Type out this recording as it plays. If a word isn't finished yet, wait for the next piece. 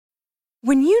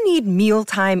When you need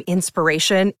mealtime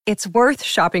inspiration, it's worth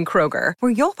shopping Kroger,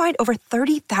 where you'll find over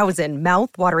 30,000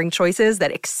 mouth-watering choices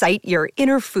that excite your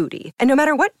inner foodie. And no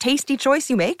matter what tasty choice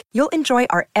you make, you'll enjoy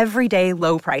our everyday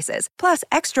low prices, plus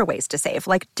extra ways to save,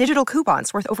 like digital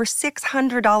coupons worth over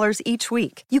 $600 each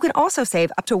week. You can also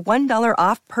save up to $1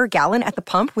 off per gallon at the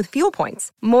pump with fuel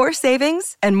points. More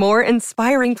savings and more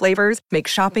inspiring flavors make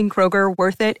shopping Kroger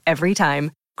worth it every time.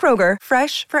 Kroger,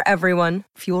 fresh for everyone.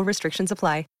 Fuel restrictions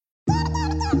apply.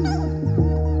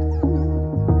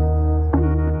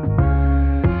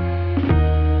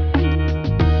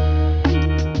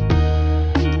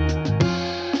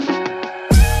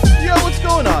 What's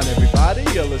going on, everybody?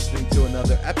 You're listening to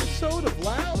another episode of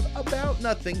Loud About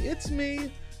Nothing. It's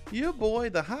me, your boy,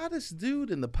 the hottest dude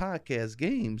in the podcast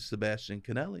game, Sebastian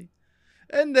Canelli.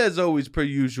 And as always, per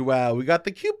usual, we got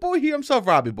the cute boy here himself,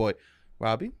 Robbie Boy.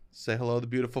 Robbie, say hello to the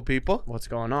beautiful people. What's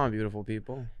going on, beautiful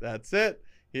people? That's it.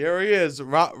 Here he is,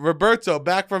 Roberto,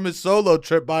 back from his solo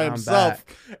trip by himself.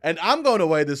 And I'm going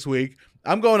away this week.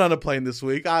 I'm going on a plane this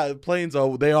week. Planes,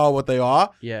 they are what they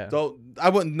are. Yeah. So I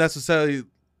wouldn't necessarily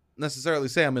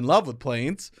say I'm in love with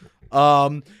planes.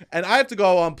 And I have to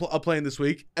go on a plane this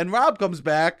week. And Rob comes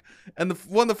back, and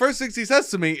one of the first things he says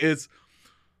to me is,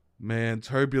 "Man,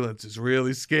 turbulence is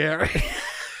really scary."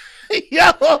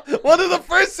 Yeah, one of the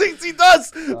first things he does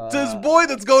to his boy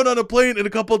that's going on a plane in a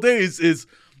couple of days is,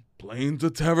 "Planes are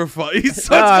terrifying." He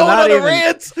starts going on a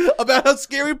rant about how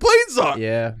scary planes are.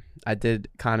 Yeah, I did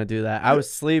kind of do that. I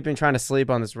was trying to sleep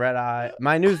on this Redeye.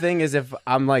 My new thing is if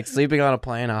I'm like sleeping on a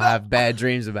plane, I'll have bad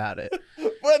dreams about it.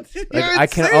 But I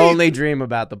can only dream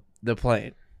about the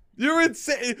plane. You're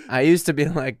insane. I used to be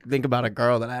like, think about a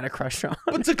girl that I had a crush on.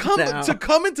 But to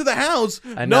come into the house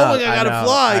knowing I gotta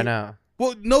fly. I know.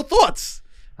 Well, no thoughts.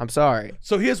 I'm sorry.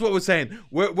 So here's what we're saying.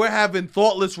 We're having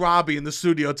thoughtless Robbie in the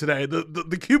studio today.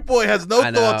 The cute boy has no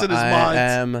thoughts in his mind. I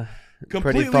am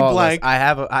completely blank.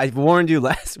 blank. I warned you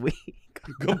last week.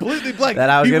 Completely blank.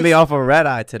 That I was going to be off a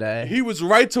Redeye today. He was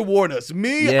right to warn us.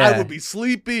 I would be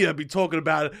sleepy. I'd be talking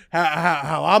about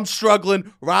how I'm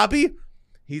struggling. Robbie,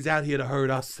 he's out here to hurt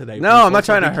us today. No, I'm not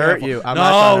trying to hurt you. He's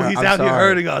out here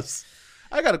hurting us.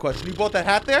 I got a question. You bought that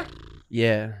hat there?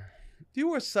 Yeah.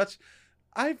 You are such...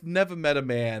 I've never met a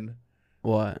man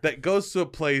that goes to a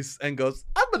place and goes,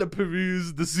 "I'm going to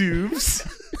peruse the souvs."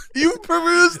 You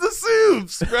peruse the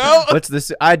souvs, bro. What's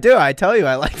this? I do. I tell you,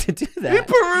 I like to do that. He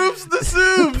peruse the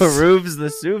souvs. Peruse the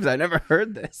souvs. I never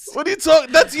heard this. What are you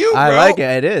talking? That's you, bro. I like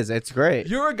it. It is. It's great.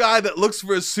 You're a guy that looks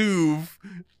for a souv,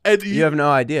 and you have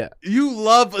no idea. You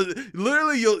love.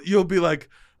 Literally, you'll be like,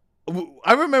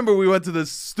 I remember we went to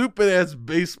this stupid ass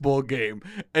baseball game,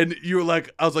 and you were like,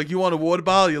 I was like, "You want a water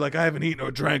bottle?" You're like, "I haven't eaten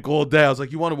or drank all day." I was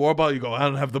like, "You want a water bottle?" You go, "I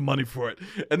don't have the money for it."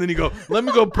 And then you go, "Let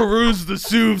me go peruse the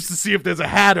souvs to see if there's a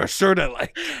hat or shirt I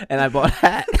like." And I bought a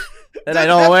hat that I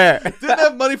don't wear. Didn't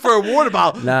have money for a water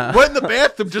bottle. Nah. Went in the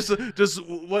bathroom, just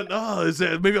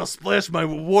went, maybe I'll splash my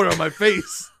water on my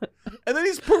face. And then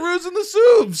he's perusing the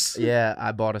souvs. Yeah,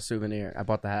 I bought a souvenir. I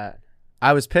bought the hat.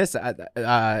 I was pissed.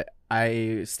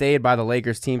 I stayed by the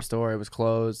Lakers team store. It was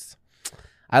closed.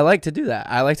 I like to do that.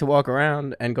 I like to walk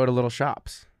around and go to little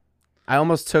shops. I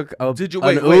almost took an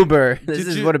Uber.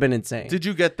 This would have been insane. Did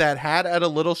you get that hat at a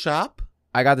little shop?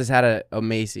 I got this hat at a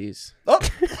Macy's. Oh.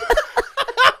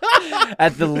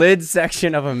 At the lids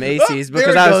section of a Macy's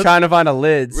because I was trying to find a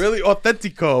lids. Really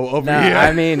authentico over here.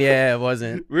 I mean, yeah, it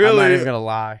wasn't. Really? I'm not even going to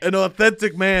lie. An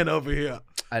authentic man over here.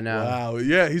 I know. Wow.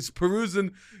 Yeah, he's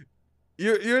perusing.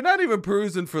 You're not even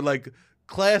perusing for like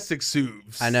classic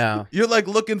souvs. I know. You're like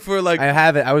looking for like. I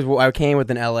have it. I came with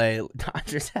an LA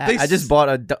Dodgers hat. I just bought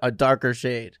a darker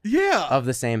shade. Yeah. Of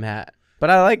the same hat,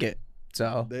 but I like it.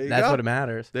 So that's what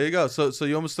matters. There you go. So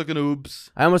you almost took an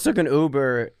Ubs. I almost took an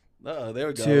Uber. Oh, there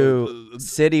we go. To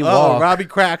City Walk. Oh, Robbie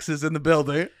Cracks is in the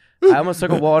building. I almost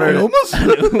took a water.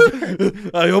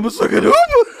 I almost took an Uber.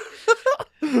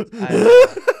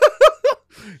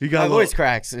 You got my voice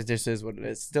cracks. It just is what it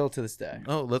is. Still to this day.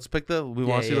 Oh, let's pick we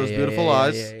want to see those beautiful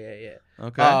eyes. Yeah.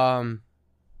 Okay. I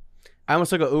almost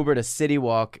took an Uber to City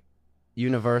Walk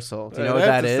Universal. Do you know what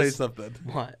that is? Say something.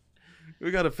 What?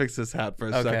 We got to fix this hat for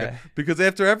a second. Because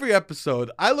after every episode,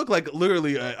 I look like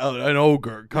literally an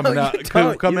ogre coming out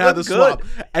of the swamp.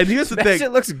 And here's the thing.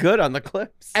 It looks good on the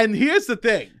clips. And here's the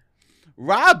thing.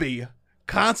 Robbie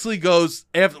constantly goes,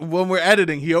 when we're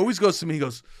editing, he always goes to me, he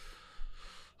goes,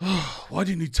 "Oh, why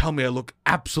didn't you tell me I look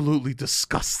absolutely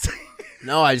disgusting?"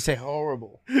 No, I just say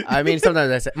horrible. I mean,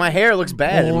 sometimes I say, my hair looks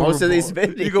bad in most of these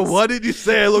videos. You go, "Why did you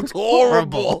say I looked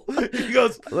horrible?" He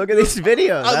goes, "Look at these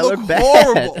videos. I look bad."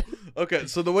 horrible. Okay,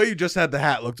 so the way you just had the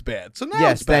hat looked bad. So now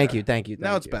Yes, it's better. thank you.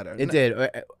 Now it's better. It did.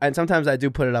 And sometimes I do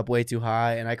put it up way too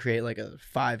high, and I create like a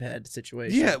 5-head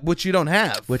situation. Yeah, which you don't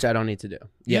have. Which I don't need to do.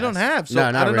 You Yes. don't have. So No,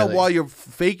 I not don't know really. why you're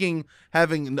faking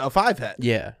having a 5-head.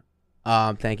 Yeah.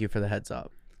 Thank you for the heads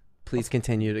up. Please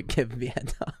continue to give me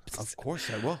heads ups. Of course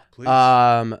I will. Please.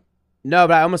 No,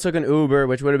 but I almost took an Uber,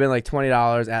 which would have been like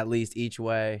 $20 at least each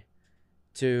way,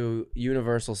 to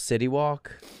Universal City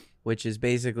Walk, which is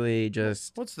basically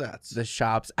just What's that? the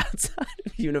shops outside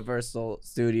of Universal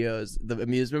Studios, the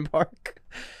amusement park.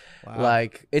 Wow.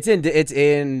 Like it's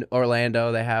in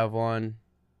Orlando. They have one,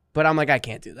 but I'm like, I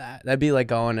can't do that. That'd be like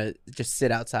going to just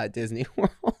sit outside Disney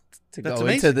World to That's go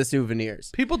amazing. into the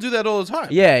souvenirs. People do that all the time.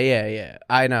 Yeah.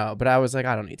 I know, but I was like,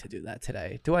 I don't need to do that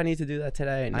today. Do I need to do that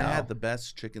today? No. I had the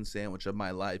best chicken sandwich of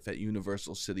my life at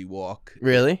Universal City Walk.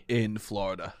 Really? In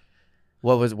Florida.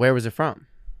 Where was it from?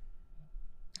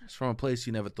 It's from a place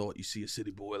you never thought you'd see a city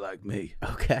boy like me.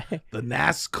 Okay. The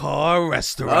NASCAR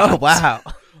restaurant. Oh wow.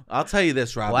 I'll tell you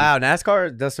this, Robbie. Wow,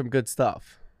 NASCAR does some good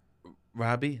stuff.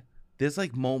 Robbie, there's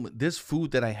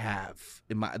food that I have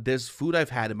there's food I've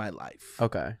had in my life.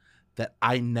 Okay. That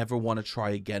I never want to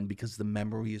try again because the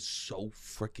memory is so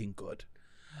freaking good.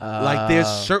 Like there's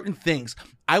certain things.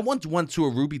 I once went to a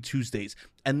Ruby Tuesdays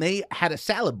and they had a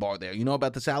salad bar there. You know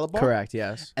about the salad bar? Correct,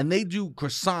 yes. And they do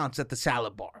croissants at the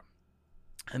salad bar.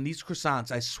 And these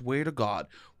croissants, I swear to God,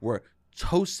 were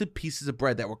toasted pieces of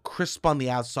bread that were crisp on the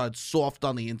outside, soft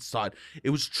on the inside. It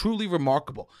was truly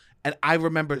remarkable. And I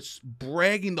remember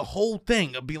bragging the whole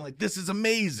thing of being like, this is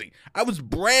amazing. I was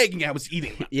bragging I was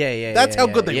eating them. Yeah. That's how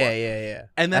good they were. Yeah.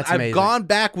 And then That's I've amazing. gone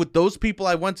back with those people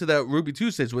I went to the Ruby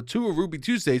Tuesdays with 2 of Ruby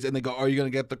Tuesdays, and they go, are you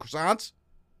going to get the croissants?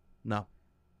 No.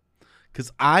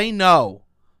 Because I know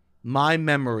my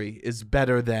memory is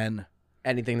better than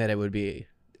anything that it would be.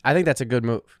 I think that's a good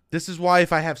move. This is why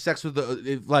if I have sex with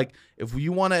if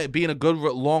you want to be in a good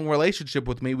long relationship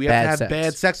with me, we have to have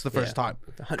bad sex the first time,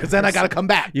 because then I got to come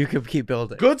back. You could keep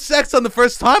building. Good sex on the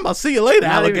first time. I'll see you later,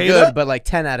 Not alligator. even good, but like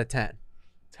 10 out of 10.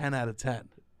 10 out of 10.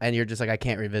 And you're just like, I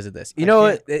can't revisit this. You know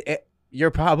what? You're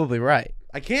probably right.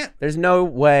 I can't. There's no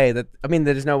way that the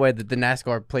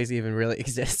NASCAR place even really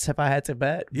exists if I had to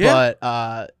bet. Yeah.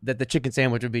 But that the chicken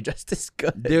sandwich would be just as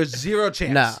good. There's zero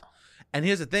chance. No. And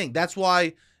here's the thing. That's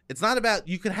why it's not about,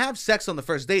 you can have sex on the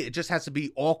first date. It just has to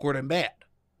be awkward and bad.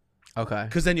 Okay.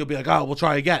 Because then you'll be like, oh, we'll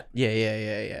try again. Yeah.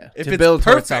 If to it's build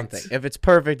towards perfect- something. If it's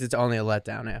perfect, it's only a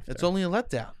letdown after. It's only a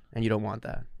letdown. And you don't want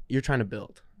that. You're trying to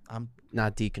build,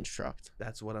 not deconstruct.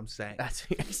 That's what I'm saying. That's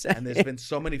what you're saying. And there's been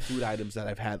so many food items that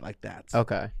I've had like that.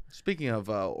 Okay. Speaking of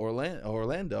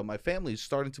Orlando, my family's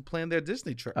starting to plan their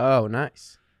Disney trip. Oh,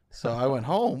 nice. So I went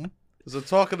home. It was a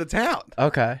talk of the town.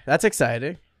 Okay. That's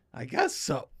exciting. I guess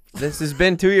so. This has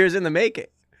been 2 years in the making.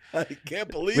 I can't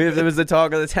believe It it. was the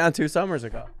talk of the town 2 summers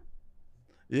ago.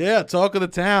 Yeah, talk of the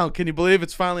town. Can you believe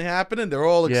it's finally happening? They're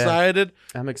all Yeah. excited.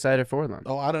 I'm excited for them.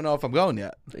 Oh, I don't know if I'm going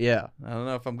yet. Yeah. I don't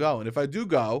know if I'm going. If I do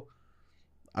go,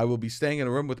 I will be staying in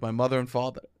a room with my mother and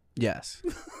father. Yes.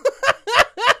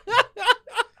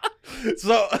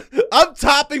 So I'm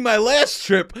topping my last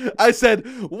trip. I said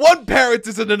 1 parent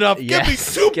isn't enough.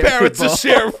 Yes. Give me 2 Give me parents to both.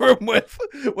 share a room with.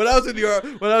 When I was in the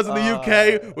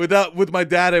UK with my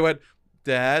dad, I went,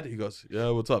 Dad. He goes,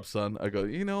 yeah, what's up, son? I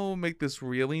go, make this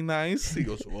really nice. He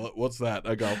goes, what's that?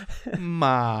 I go,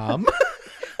 Mom.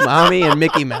 Mommy and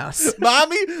Mickey Mouse.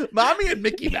 Mommy and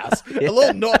Mickey Mouse. A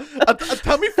little a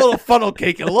tummy full of funnel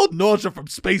cake and a little nausea from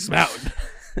Space Mountain.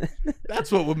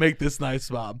 That's what would make this nice,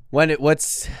 Mom.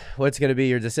 What's gonna be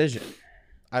your decision?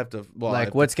 I have to. Well,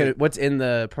 Like what's in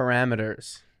the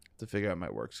parameters? to figure out my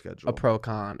work schedule. A pro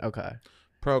con. Okay.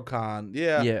 Pro con.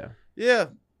 Yeah. Yeah.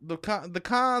 The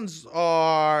cons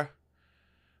are.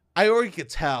 I already could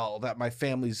tell that my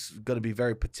family's going to be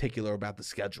very particular about the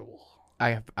schedule.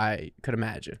 I could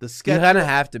imagine. The schedule. You kind of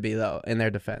have to be though, in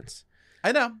their defense.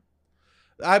 I know.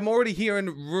 I'm already hearing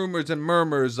rumors and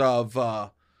murmurs of.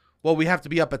 Well, we have to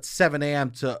be up at 7 a.m.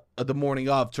 to the morning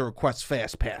of to request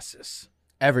fast passes.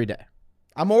 Every day.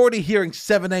 I'm already hearing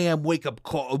 7 a.m. wake up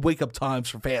times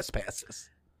for fast passes.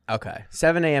 Okay.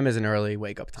 7 a.m. is an early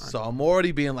wake up time. So I'm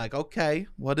already being like, okay,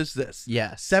 what is this?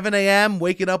 Yes. 7 a.m.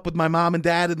 waking up with my mom and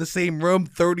dad in the same room,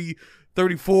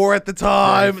 34 at the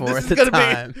time. 34 This at is the gonna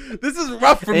time. be. This is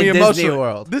rough for me In Disney emotionally.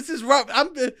 World. This is rough.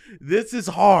 This is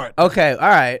hard. Okay. All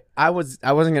right. I wasn't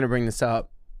gonna bring this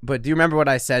up, but do you remember what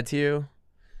I said to you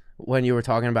when you were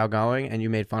talking about going and you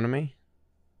made fun of me?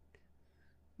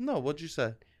 No, what'd you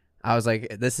say? I was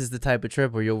like, this is the type of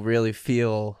trip where you'll really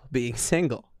feel being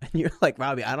single. And you're like,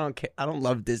 Robbie, I don't care. I don't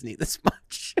love Disney this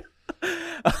much.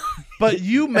 But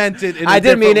you meant it in a I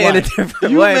did mean it in a different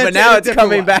different You way, meant but it now in a it's different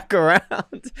coming way. back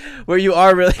around where you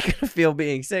are really going to feel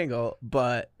being single.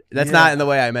 But that's not in the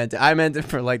way I meant it. I meant it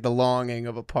for like the longing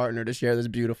of a partner to share this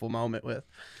beautiful moment with,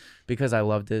 because I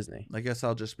love Disney. I guess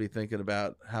I'll just be thinking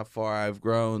about how far I've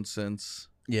grown since.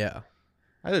 Yeah.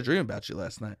 I had a dream about you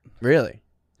last night. Really?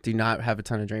 Do you not have a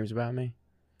ton of dreams about me?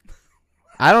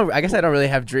 I guess I don't really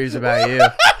have dreams about you.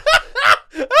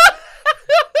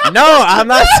 No, I'm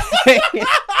not saying it.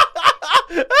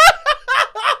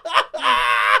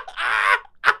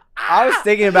 I was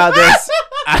thinking about this.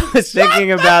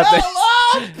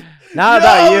 Not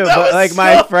about you, but like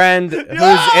my friend who's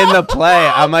in the play.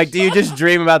 I'm like, do you just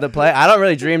dream about the play? I don't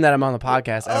really dream that I'm on the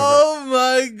podcast ever. Oh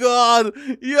my God.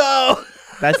 Yo.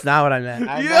 That's not what I meant.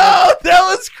 That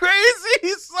was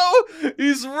crazy.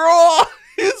 He's raw.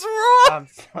 He's raw. I'm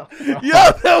so wrong. Yo,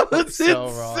 that was so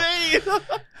wrong. insane.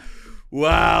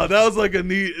 Wow, that was like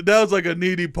a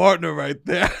needy partner right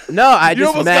there. No, I you just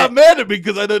almost meant, got mad at me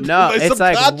because I didn't. no, it's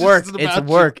like work. It's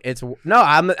work. It's no.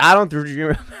 I don't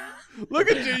dream. Look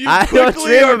at you. You I don't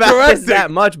quickly dream are about this correcting.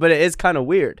 that much, but it is kind of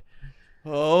weird.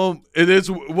 It is.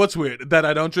 What's weird? That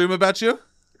I don't dream about you?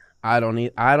 I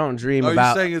don't dream Are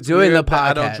about you saying it's doing weird the that podcast.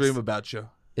 I don't dream about you.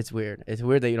 It's weird. It's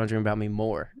weird that you don't dream about me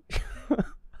more.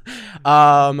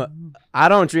 I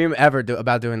don't dream ever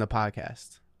about doing the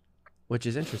podcast, which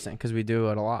is interesting because we do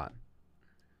it a lot.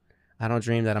 I don't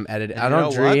dream that I'm editing. And I you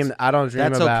don't know dream. what? I don't dream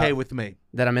That's about okay with me.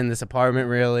 that I'm in this apartment.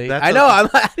 Really, That's I know.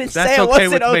 okay. I didn't say That's it okay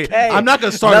wasn't with me. okay. I'm not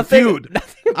gonna start Nothing- a feud.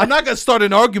 I'm not gonna start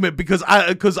an argument because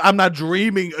I'm not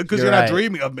dreaming because you're right. not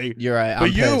dreaming of me. You're right. But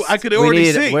I'm you, pissed. I could We already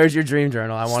need- see. Where's your dream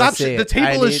journal? I want to Stop. see The it.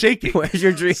 table is shaking. Where's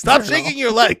your dream Stop journal? shaking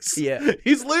your legs. Yeah.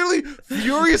 He's literally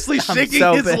furiously shaking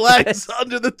so his pissed. legs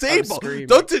under the table. screaming.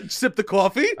 Don't sip the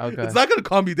coffee. Okay. It's not gonna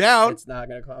calm you down. It's not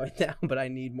gonna calm me down, but I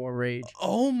need more rage.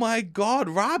 Oh my God,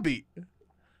 Robbie.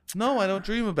 No, I don't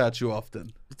dream about you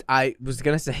often. I was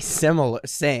gonna say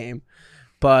same,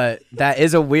 but that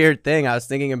is a weird thing. I was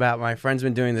thinking about my friend's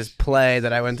been doing this play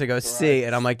that I went to go see,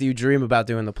 and I'm like, do you dream about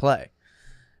doing the play?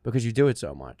 Because you do it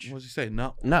so much. What did you say?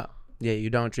 No. No, yeah, you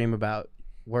don't dream about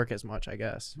work as much, I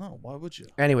guess. No, why would you?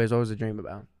 Anyways, what was the dream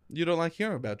about? You don't like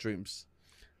hearing about dreams.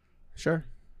 Sure,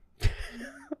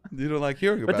 You don't like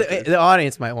hearing but about dreams. the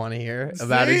audience might want to hear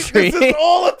about a See? dream. This is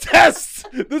all a test.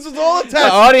 This is all a test.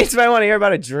 The audience might want to hear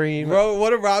about a dream. Bro,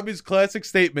 one of Robbie's classic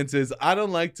statements is, I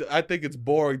think it's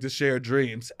boring to share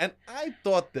dreams. And I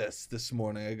thought this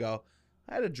morning. I go,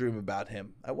 I had a dream about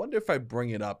him. I wonder if I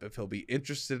bring it up, if he'll be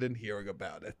interested in hearing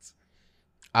about it.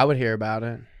 I would hear about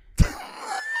it.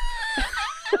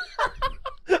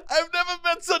 I've never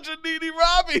met such a needy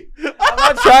Robbie. I'm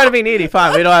not trying to be needy.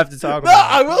 Fine, we don't have to talk No,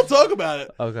 about I it. will talk about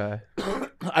it. Okay.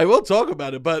 I will talk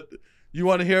about it, but you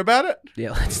want to hear about it?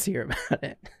 Yeah, let's hear about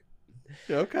it.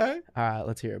 Okay. All right,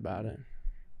 let's hear about it.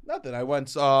 Nothing. I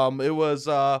went, it was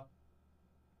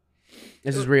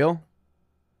This is real?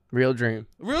 Real dream.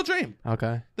 real dream.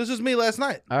 Okay. This was me last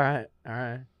night. All right. All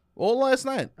right. All last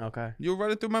night. Okay. You were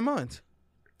running through my mind.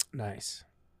 Nice.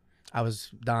 I was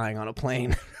dying on a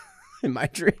plane in my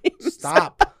dreams.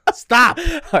 Stop. Stop.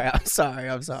 All right, I'm sorry.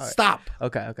 Stop.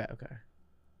 Okay.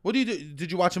 What do you do?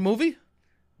 Did you watch a movie?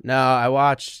 No, I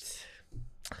watched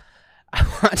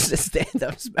a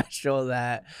stand-up special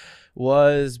that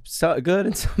was so good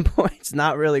in some points,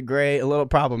 not really great, a little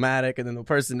problematic, and then the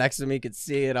person next to me could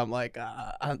see it. I'm like,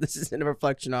 this isn't a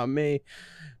reflection on me.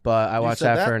 But I watched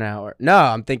said that for that? an hour. No,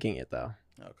 I'm thinking it though.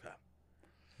 Okay.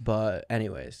 But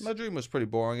anyways, My dream was pretty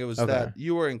boring. It was Okay. that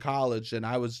you were in college and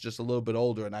I was just a little bit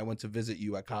older and I went to visit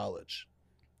you at college.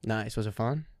 nice. Was it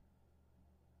fun?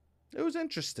 It was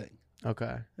interesting.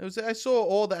 Okay. I saw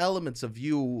all the elements of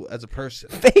you as a person.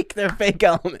 Fake. They're fake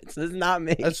elements. This is not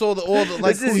me. I saw all the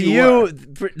like this is who you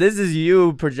were. This is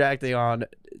you projecting on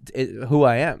who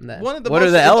I am. Then One of the what most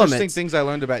are the interesting elements? things I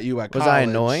learned about you at Was college. I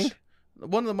annoying?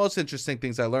 One of the most interesting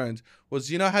things I learned was,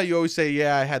 you know how you always say,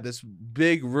 yeah, I had this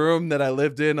big room that I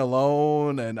lived in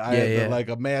alone and I had like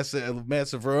a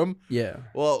massive room. Yeah.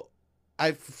 Well,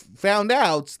 I found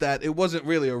out that it wasn't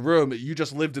really a room. You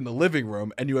just lived in the living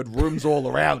room and you had rooms all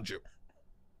around you.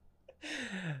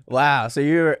 Wow. So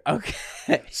you're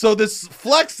okay. So this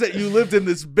flex that you lived in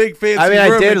this big fancy I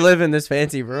mean, room. I did live in this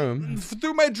fancy room.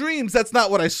 Through my dreams, that's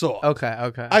not what I saw.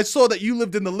 Okay. I saw that you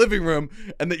lived in the living room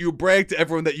and that you bragged to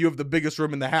everyone that you have the biggest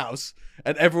room in the house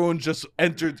and everyone just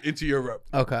entered into your room.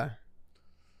 Okay.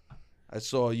 I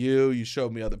saw you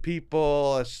showed me other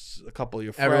people, a couple of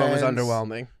your friends. Everyone was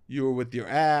underwhelming. You were with your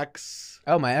ex.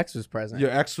 Oh, my ex was present.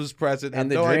 Your ex was present. I have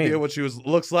And the no dream. idea what she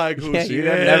looks like, who Yeah, she you've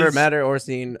is. never met her or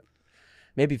seen.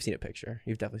 Maybe you've seen a picture.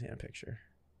 You've definitely seen a picture.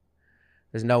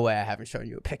 There's no way I haven't shown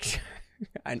you a picture.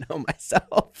 I know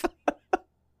myself.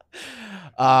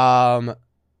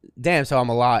 Damn. So I'm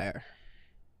a liar.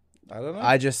 I don't know.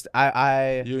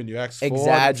 I You and your ex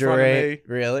exaggerate.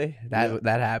 Really? That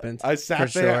happened. I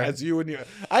sat there as you and your.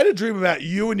 I had a dream about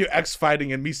you and your ex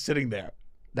fighting and me sitting there.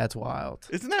 That's wild.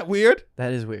 Isn't that weird?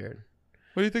 That is weird.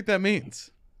 What do you think that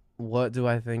means? What do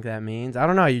I think that means? I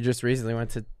don't know. You just recently went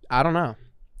to. I don't know.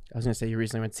 I was gonna say you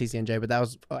recently went to CCNJ, but that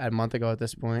was a month ago at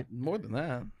this point. More than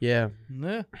that. Yeah.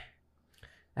 Yeah.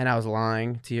 And I was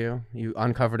lying to you. You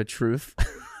uncovered a truth.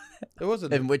 It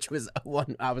wasn't. And which was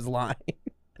one I was lying.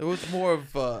 It was more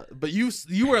of, but you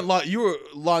weren't lying. You were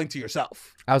lying to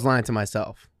yourself. I was lying to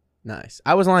myself. Nice.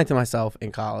 I was lying to myself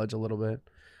in college a little bit.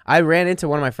 I ran into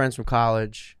one of my friends from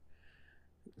college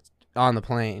on the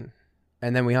plane,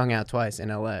 and then we hung out twice in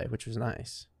LA, which was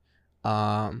nice.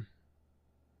 And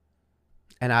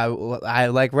I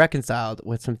like reconciled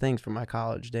with some things from my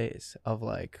college days of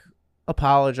like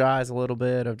apologize a little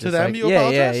bit of just to them. Like, you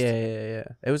apologized? Yeah.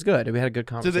 It was good. We had a good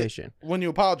conversation. When you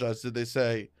apologized, did they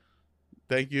say,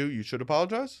 "Thank you, you should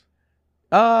apologize"?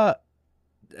 They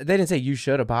didn't say you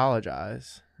should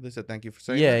apologize. They said thank you for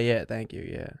saying that? Yeah, thank you,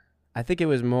 yeah. I think it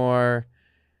was more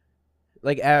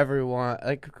like everyone,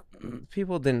 like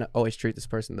people didn't always treat this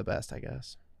person the best, I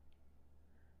guess.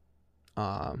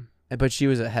 But she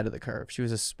was ahead of the curve. She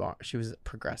was she was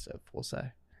progressive, we'll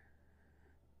say.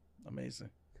 Amazing.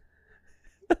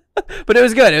 But it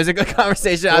was good. It was a good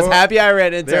conversation. I was happy I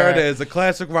ran into there her. It is, a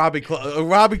classic Robbie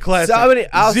classic.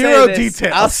 I'll Zero say this.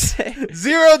 details.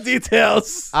 Zero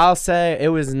details. I'll say it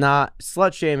was not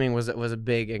slut shaming was a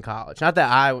big in college. Not that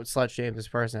I would slut shame this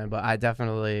person, but I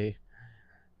definitely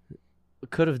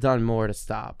could have done more to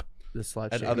stop the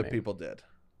slut shaming. And other people did.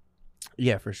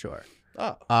 Yeah, for sure.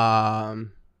 Oh.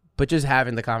 But just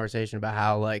having the conversation about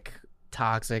how like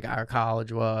toxic our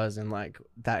college was and like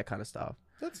that kind of stuff.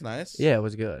 That's nice. Yeah, it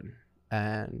was good.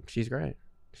 And she's great.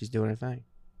 She's doing her thing.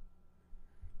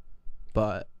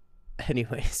 But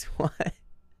anyways, what?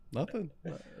 Nothing.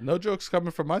 No jokes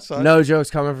coming from my side. No jokes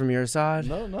coming from your side?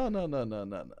 No.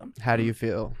 How do you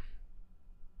feel?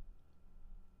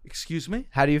 Excuse me?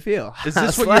 How do you feel? Is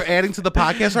this what you're adding to the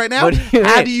podcast right now?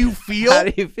 How do you feel? How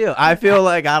do you feel? I feel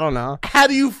like, I don't know. How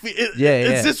do you feel? Yeah.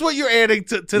 Is this what you're adding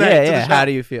to that? Yeah, to the show? How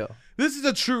do you feel? This is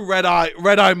a true red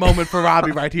eye moment for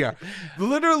Robbie right here.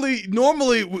 Literally,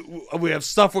 normally we have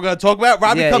stuff we're going to talk about.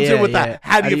 Robbie comes in with that.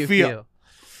 How do you feel?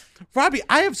 Robbie,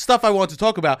 I have stuff I want to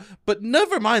talk about, but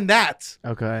never mind that.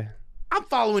 Okay. I'm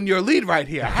following your lead right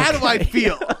here. How do I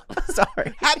feel?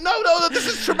 Sorry. No, this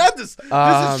is tremendous.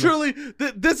 This is truly,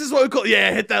 this is what we call,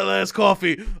 hit that last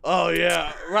coffee. Oh,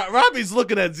 yeah. Robbie's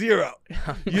looking at zero.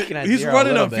 He's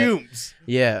running on fumes.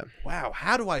 Yeah. Wow,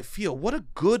 how do I feel? What a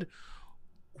good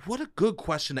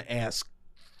question to ask.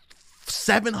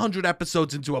 700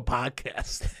 episodes into a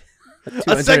podcast.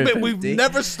 A segment we've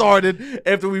never started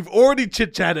after we've already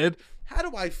chit-chatted. How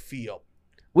do I feel?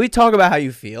 We talk about how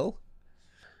you feel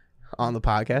on the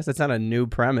podcast. That's not a new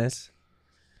premise.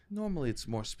 Normally it's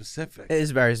more specific. It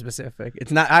is very specific.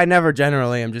 It's not. I never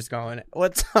generally am just going,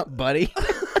 "What's up, buddy?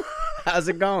 How's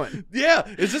it going?" Yeah.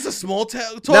 Is this a small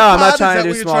talk? No, I'm not trying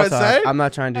to do small talk. I'm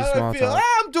not trying to do small talk.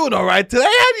 I'm doing all right today.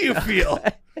 How do you feel?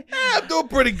 I'm doing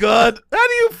pretty good. How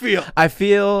do you feel? I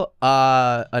feel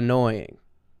annoying.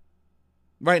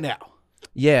 Right now.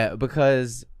 Yeah,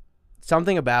 because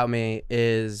something about me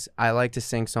is I like to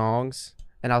sing songs,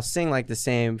 and I'll sing like the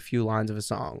same few lines of a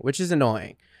song, which is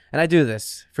annoying. And I do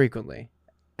this frequently,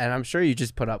 and I'm sure you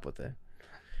just put up with it.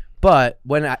 But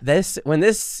when this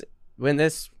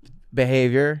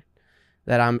behavior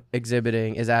that I'm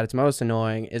exhibiting is at its most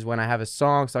annoying is when I have a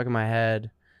song stuck in my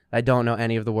head I don't know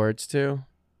any of the words to,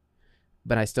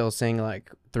 but I still sing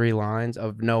like 3 lines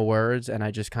of no words, and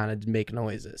I just kind of make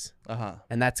noises.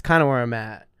 And that's kind of where I'm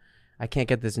at. I can't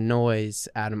get this noise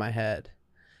out of my head,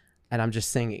 and I'm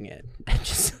just singing it and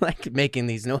just like making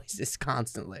these noises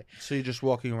constantly. So you're just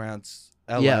walking around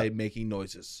LA making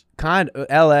noises. Kind of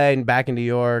LA and back in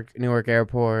Newark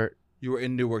Airport. You were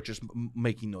in Newark just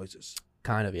making noises.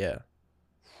 Kind of, yeah.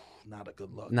 Not a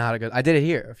good look. I did it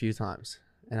here a few times.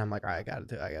 And I'm like, all right, I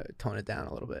gotta tone it down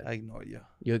a little bit. I ignore you.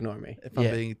 You ignore me. If I'm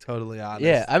being totally honest.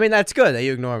 Yeah, I mean, that's good that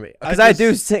you ignore me. Because I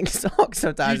do sing songs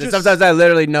sometimes. And sometimes I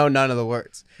literally know none of the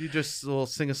words. You just will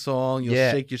sing a song. You'll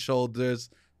shake your shoulders.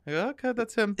 I go, okay,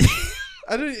 that's him.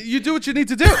 You do what you need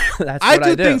to do. I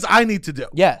do things I need to do.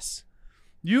 Yes.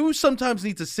 You sometimes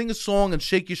need to sing a song and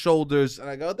shake your shoulders. And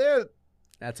I go, there.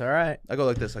 That's all right. I go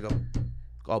like this. I go,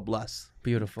 God bless.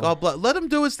 Beautiful. God bless. Let him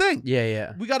do his thing.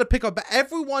 Yeah. We got to pick up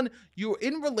everyone. You're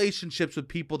in relationships with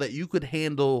people that you could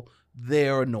handle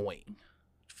their annoying.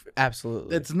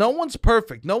 Absolutely. No one's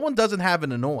perfect. No one doesn't have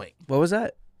an annoying. What was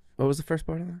that? What was the first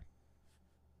part of that?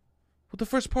 What, the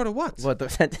first part of what? What, the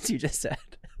sentence you just said?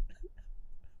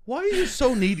 Why are you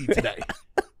so needy today?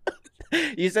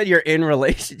 You said you're in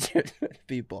relationships with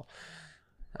people.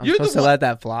 I'm You're supposed to let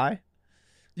that fly?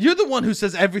 You're the one who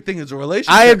says everything is a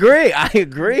relationship. I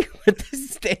agree with this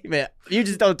statement. You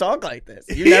just don't talk like this.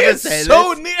 You never say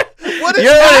so this. What is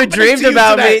You're the one who happening dreamed to you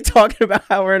about today? me talking about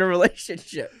how we're in a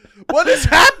relationship. What is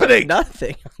happening?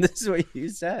 Nothing. This is what you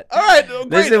said. All right, great.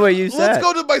 This is what you said. Let's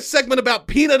go to my segment about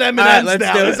peanut M&Ms let's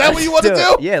now. do it. Is that what you want to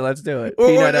do? Yeah, let's do it. Or,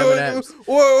 Peanut M&Ms.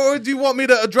 Or do you want me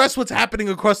to address what's happening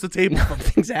across the table?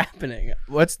 Nothing's happening.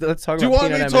 Let's talk about. Do you want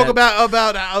me to peanut talk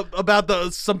M&Ms.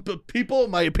 about some people,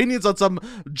 my opinions on some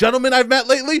gentlemen I've met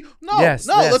lately? No, Yes,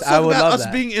 no. yes, Let's I talk would about love us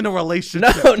that. being in a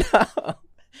relationship. No.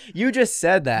 You just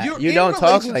said that. You're You in don't talk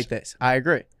relationship- like this. I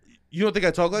agree. You don't think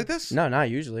I talk like this? No, not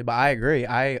usually, but I agree.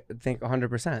 I think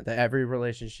 100% that every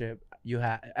relationship you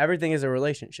have, everything is a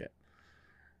relationship.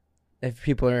 If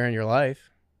people are in your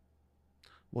life.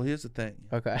 Well, here's the thing.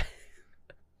 Okay.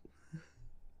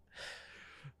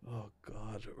 Oh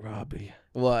God, Robbie.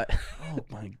 What? Oh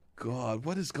my God,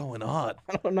 what is going on?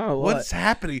 I don't know. What's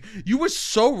happening? You were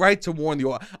so right to warn the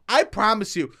audience. I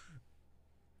promise you.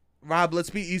 Rob, let's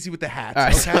be easy with the hats, All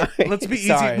right, okay? sorry. Let's be easy.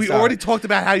 Sorry, We sorry. already talked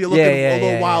about how you're looking a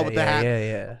little wild with the hat.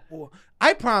 Yeah.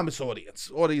 I promise,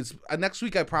 audience, next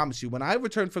week I promise you, when I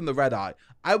return from the Redeye,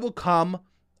 I will come.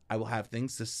 I will have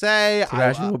things to say.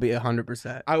 Sebastian will be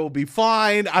 100%. I will be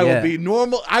fine. I will be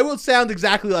normal. I will sound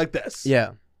exactly like this.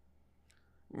 Yeah.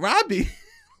 Robbie,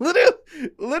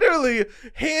 literally,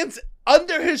 hands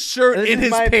under his shirt This in is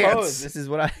his my pants. pose. This is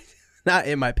what I. Not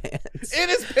in my pants. In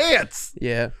his pants.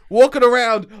 Yeah. Walking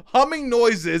around, humming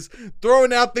noises,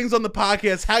 throwing out things on the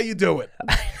podcast. How you doing?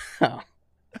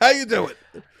 How you doing?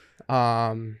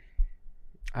 I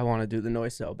want to do the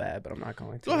noise so bad, but I'm not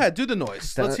going to. Go ahead, do the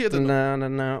noise. Let's hear the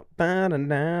noise.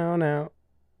 No.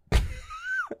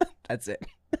 That's it.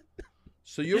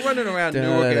 So you're running around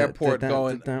Newark Airport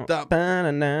going.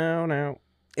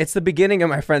 It's the beginning of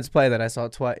my friend's play that I saw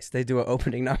twice. They do an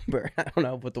opening number. I don't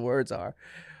know what the words are,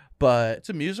 but It's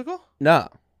a musical? no.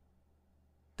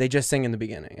 They just sing in the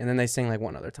beginning, and then they sing like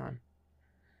one other time.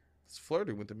 It's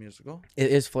flirting with the musical.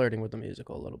 It is flirting with the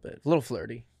musical a little bit. A little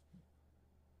flirty.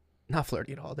 Not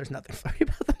flirty at all. There's nothing flirty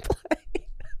about the play.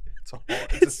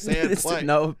 It's a sad It's play.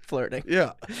 no flirting.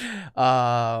 Yeah.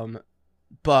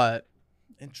 But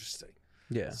Interesting.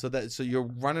 yeah. So you're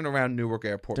running around Newark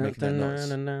Airport making that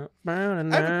noise. I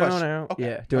have a question. Okay.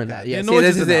 Yeah, doing Okay. that. The Yeah, see, noise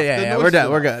this is is it. enough. Yeah, The yeah. noise We're is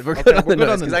done. We're enough. good. We're Okay, good on we're the good on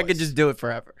noise the because I could noise. just do it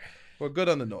forever. We're good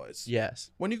on the noise. Yes.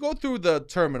 When you go through the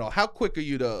terminal, how quick are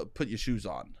you to put your shoes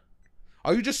on?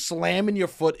 Are you just slamming your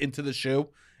foot into the shoe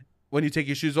when you take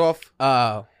your shoes off?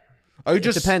 Oh. Are you It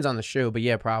just depends on the shoe, but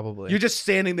yeah, probably. You're just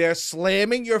standing there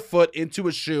slamming your foot into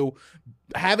a shoe,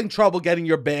 having trouble getting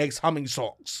your bags humming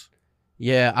songs.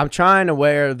 Yeah, I'm trying to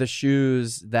wear the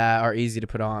shoes that are easy to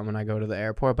put on when I go to the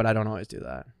airport, but I don't always do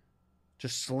that.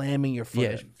 Just slamming your foot Yeah,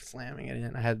 in. slamming it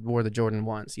in. I wore the Jordan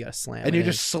once. You gotta slam And it you're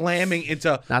in. just slamming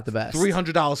into Not the best.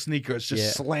 $300 sneakers, just Yeah.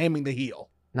 slamming the heel.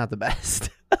 Not the best.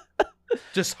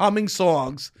 Just humming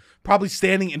songs, probably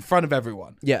standing in front of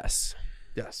everyone. Yes.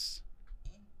 Yes.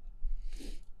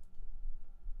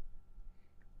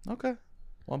 Okay.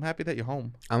 Well, I'm happy that you're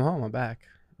home. I'm home. I'm back.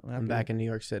 happy I'm back in New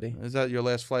York City. Is that your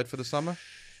last flight for the summer?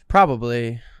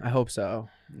 Probably. I hope so.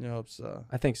 You hope so.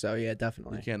 I think so. Yeah, You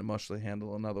definitely. can't emotionally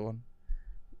handle another one.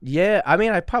 Yeah, I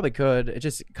mean, I probably could. It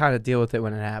just kind of deal with it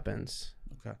when it happens.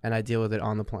 Okay. And I deal with it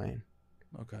on the plane.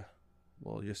 Okay.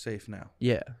 Well, you're safe now.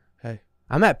 Yeah. Hey.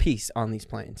 I'm at peace on these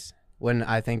planes when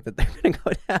I think that they're going to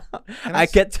go down. I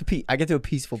get to a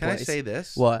peaceful Can place. I say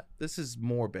this? What? This is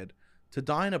morbid. To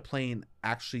die in a plane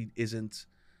actually isn't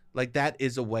like that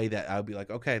is a way that I'd be like,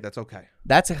 okay, that's okay.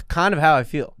 That's kind of how I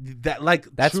feel. That like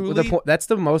That's truly, the point. That's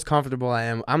the most comfortable I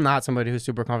am. I'm not somebody who's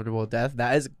super comfortable with death.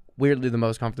 That is weirdly the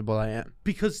most comfortable I am.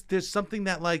 because there's something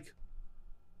that like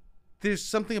there's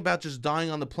something about just dying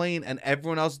on the plane and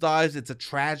everyone else dies. It's a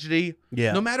tragedy.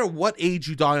 Yeah. No matter what age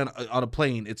you die on a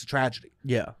plane, it's a tragedy.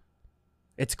 Yeah.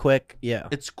 It's quick. Yeah.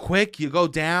 It's quick. You go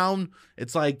down.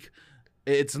 It's like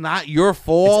it's not your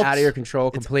fault. It's out of your control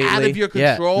completely. It's out of your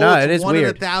control. Yeah. No, it's it is one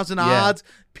weird. in 1,000 Yeah. odds.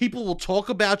 People will talk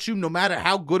about you no matter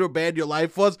how good or bad your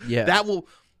life was. Yeah. That will.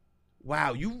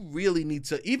 Wow, you really need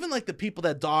to. Even like the people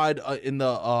that died in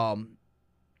the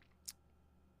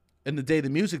day the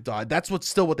music died. That's what's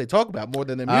still what they talk about more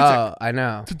than the music. Oh, I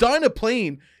know. To die in a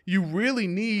plane, you really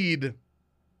need.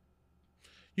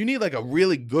 You need like a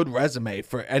really good resume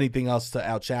for anything else to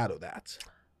outshadow that.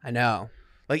 I know.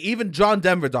 Like even John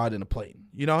Denver died in a plane.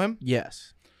 You know him?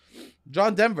 Yes.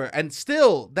 John Denver, and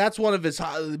still that's one of his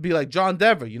be like John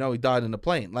Denver. You know, he died in a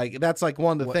plane. Like that's like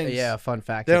one of the things. Yeah, fun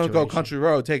fact. They don't go country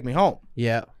road, take me home.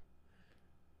 Yeah.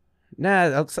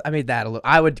 Nah, I mean that a little.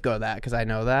 I would go that because I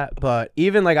know that. But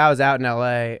even like I was out in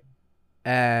LA,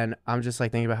 and I'm just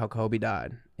like thinking about how Kobe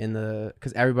died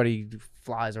because everybody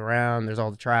flies around. There's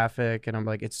all the traffic, and I'm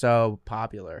like, it's so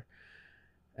popular,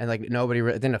 and like it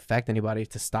didn't affect anybody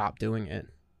to stop doing it.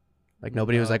 Like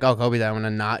nobody was like, oh, Kobe died. I'm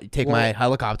gonna not take my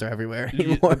helicopter everywhere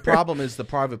anymore. The problem is the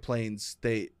private planes.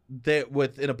 They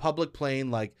in a public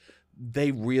plane like.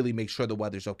 They really make sure the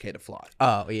weather's okay to fly.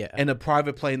 Oh yeah. In a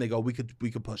private plane, they go, we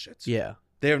could push it. Yeah.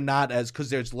 They're not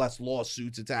because there's less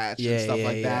lawsuits attached and stuff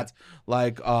like that.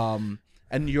 Like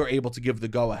and you're able to give the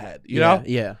go ahead. You know?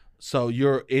 Yeah. So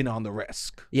you're in on the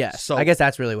risk. Yeah. So I guess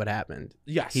that's really what happened.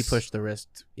 Yes. He pushed the risk.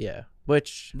 Yeah.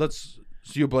 Which so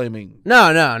you're blaming? No.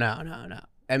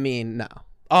 I mean, no.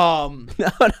 No. Okay.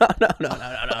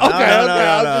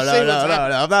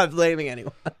 I'm not blaming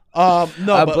anyone.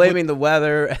 No, I'm blaming the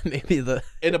weather and maybe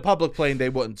in a public plane they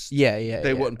wouldn't.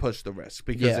 They wouldn't push the risk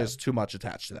because there's too much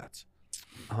attached to that.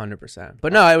 100%.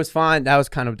 But no, it was fine. That was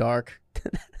kind of dark,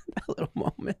 that little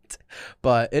moment.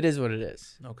 But it is what it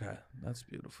is. Okay, that's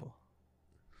beautiful.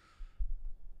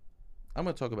 I'm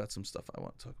gonna talk about some stuff I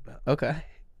want to talk about. Okay.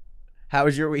 How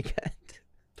was your weekend?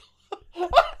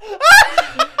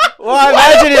 Well, I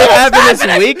imagine it happened this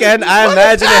weekend. I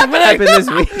imagine it happened this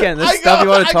weekend. The stuff you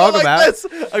want to talk about.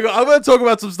 I'm going to talk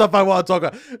about some stuff I want to talk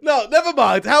about. No, never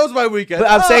mind. How was my weekend?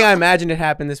 But I'm saying I imagine it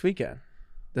happened this weekend.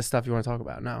 The stuff you want to talk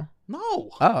about. No. No.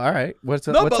 Oh, all right. What's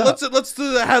up? No, but let's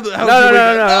do the how. No.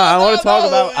 I want to talk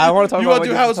about. I want to talk about. You want to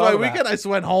do how was my weekend? I just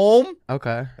went home.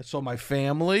 Okay. I saw my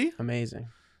family. Amazing.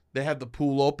 They had the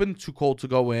pool open. Too cold to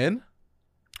go in.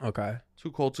 Okay. Too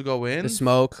cold to go in. The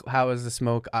smoke. How was the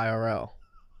smoke IRL?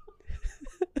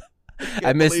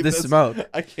 I missed the smoke.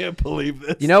 I can't believe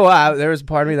this. You know what? There was a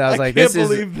part of me that was like, this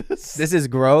is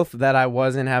growth that I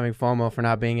wasn't having FOMO for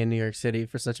not being in New York City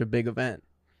for such a big event.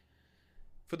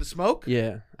 For the smoke?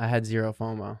 Yeah. I had zero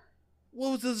FOMO.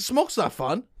 Well, the smoke's not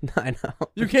fun. I know.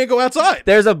 You can't go outside.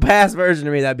 There's a past version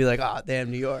of me that'd be like, oh,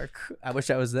 damn, New York. I wish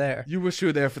I was there. You wish you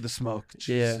were there for the smoke.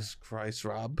 Jesus Christ,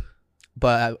 Rob.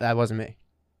 But that wasn't me.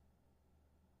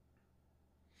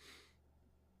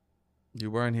 You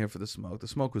weren't here for the smoke. The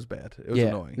smoke was bad. It was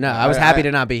annoying. No, I was happy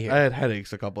to not be here. I had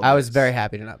headaches a couple of days. I was very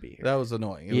happy to not be here. That was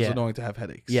annoying. It was annoying to have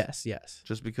headaches. Yes.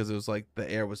 Just because it was like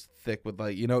the air was thick with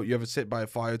like, you ever sit by a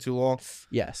fire too long?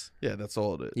 Yes. Yeah, that's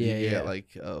all it is. Yeah.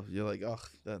 Like, you're like, oh,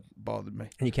 that bothered me.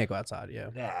 And you can't go outside, yeah.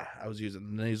 Yeah, I was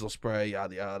using the nasal spray,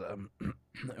 yada, yada.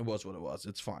 It was what it was.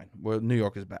 It's fine. New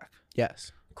York is back.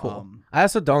 Yes. Cool. I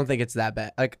also don't think it's that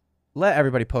bad. Like, let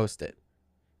everybody post it.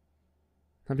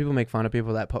 Some people make fun of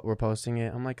people that were posting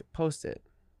it. I'm like, post it.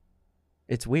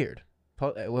 It's weird.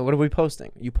 What are we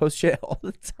posting? You post shit all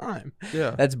the time.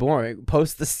 Yeah. That's boring.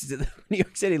 Post New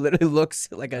York City literally looks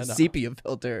like a sepia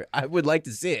filter. I would like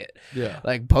to see it. Yeah.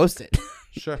 Like, post it.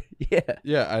 Sure. Yeah.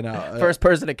 Yeah, I know. First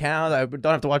person account. I don't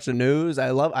have to watch the news. I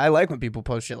like when people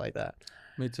post shit like that.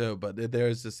 Me too, but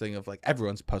there's this thing of like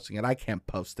everyone's posting it. I can't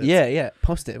post it. Yeah.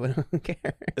 Post it. Who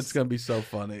cares? It's going to be so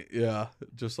funny. Yeah.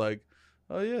 Just like,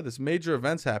 oh, yeah, this major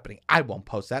event's happening. I won't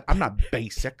post that. I'm not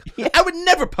basic. Yeah. I would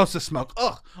never post the smoke.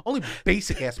 Ugh, only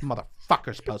basic-ass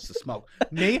motherfuckers post the smoke.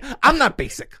 Me? I'm not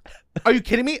basic. Are you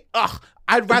kidding me? Ugh,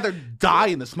 I'd rather die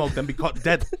in the smoke than be caught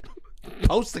dead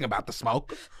posting about the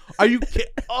smoke. Are you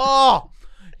kidding? Oh,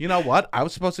 you know what? I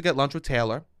was supposed to get lunch with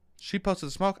Taylor. She posted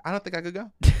the smoke. I don't think I could go.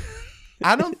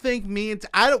 I don't think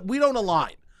we don't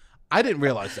align. I didn't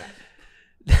realize that.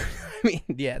 I mean,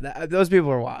 yeah, those people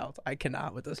are wild. I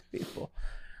cannot with those people.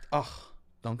 Oh,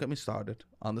 don't get me started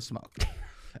on the smoke.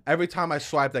 Every time I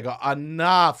swipe, they go,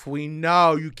 enough. We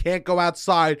know you can't go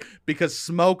outside because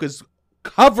smoke is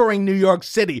covering New York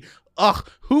City. Ugh,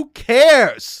 who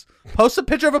cares? Post a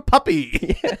picture of a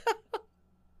puppy. Yeah.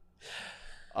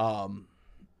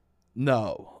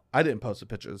 No, I didn't post a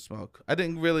picture of the smoke. I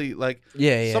didn't really like.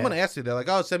 Yeah. Someone asked me, they're like,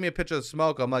 "Oh, send me a picture of the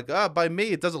smoke." I'm like, by me,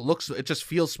 it doesn't look. It just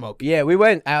feels smoky. Yeah, we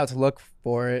went out to look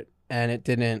for it, and it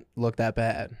didn't look that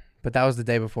bad. But that was the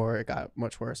day before it got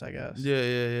much worse, I guess.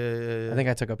 Yeah. I think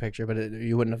I took a picture, but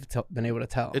you wouldn't have been able to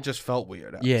tell. It just felt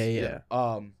weird. Yeah.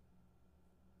 So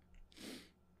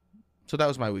that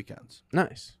was my weekends.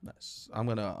 Nice. I'm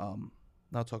gonna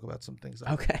now talk about some things.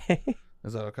 Okay.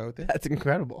 Is that okay with you? That's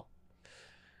incredible.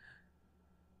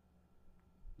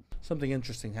 Something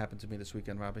interesting happened to me this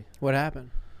weekend, Robbie. What happened?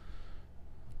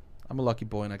 I'm a lucky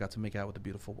boy and I got to make out with a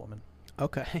beautiful woman.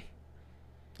 Okay.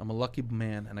 I'm a lucky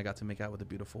man and I got to make out with a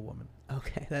beautiful woman.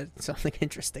 Okay, that something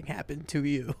interesting happened to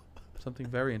you. Something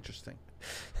very interesting.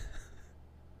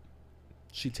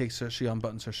 She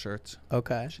unbuttons her shirt.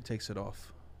 Okay. She takes it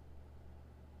off.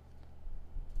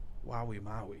 Wowie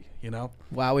Maui, you know?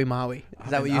 Wowie Maui. Is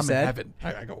that what you I'm said? in heaven.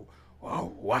 I go,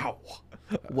 oh, wow.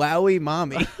 Wowie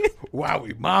mommy.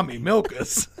 Wowie, mommy, milk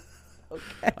us.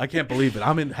 Okay. I can't believe it.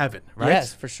 I'm in heaven, right?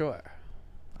 Yes, for sure.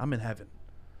 I'm in heaven.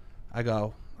 I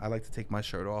like to take my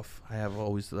shirt off. I have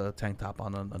always the tank top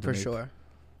on underneath. For sure.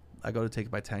 I go to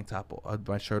take my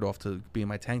my shirt off to be in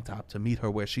my tank top to meet her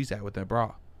where she's at with her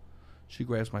bra. She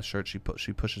grabs my shirt. She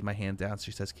pushes my hand down.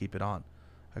 She says, keep it on.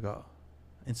 I go,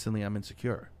 instantly I'm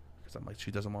insecure. Because I'm like,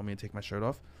 she doesn't want me to take my shirt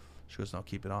off. She goes, no,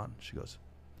 keep it on. She goes,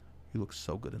 you look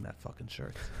so good in that fucking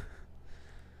shirt.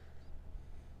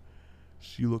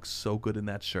 She looks so good in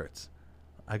that shirt.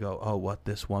 I go, oh, what,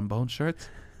 this one bone shirt?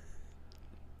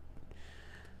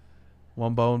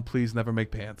 One bone, please never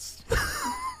make pants.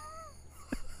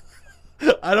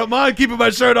 I don't mind keeping my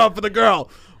shirt off for the girl.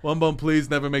 One bone, please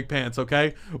never make pants,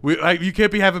 okay? You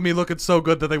can't be having me looking so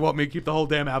good that they want me to keep the whole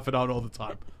damn outfit on all the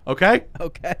time, okay?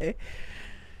 Okay.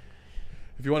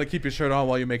 If you want to keep your shirt on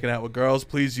while you're making out with girls,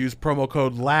 please use promo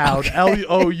code LOUD, okay.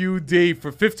 LOUD,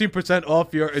 for 15%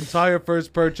 off your entire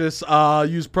first purchase.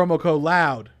 Use promo code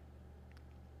LOUD.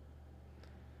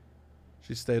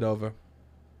 She stayed over.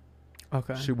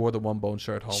 Okay. She wore the one bone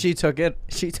shirt home. She took it.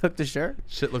 She took the shirt.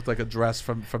 Shit looked like a dress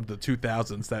from the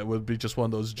 2000s that would be just one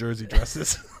of those jersey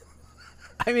dresses.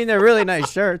 I mean, they're really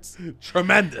nice shirts.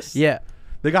 Tremendous. Yeah.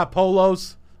 They got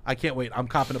polos. I can't wait. I'm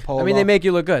copping a polo. I mean, they make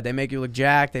you look good. They make you look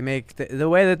jacked. They make the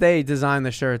way that they design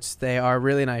the shirts. They are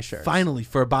really nice shirts. Finally,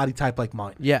 for a body type like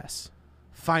mine. Yes.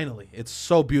 Finally, it's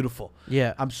so beautiful.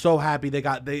 Yeah. I'm so happy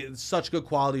they such good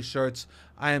quality shirts.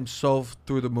 I am so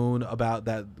through the moon about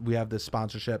that we have this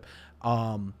sponsorship.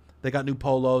 They got new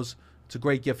polos. It's a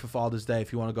great gift for Father's Day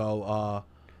if you want to go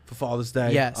for Father's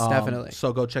Day. Yes, definitely.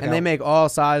 So go check out. And they make all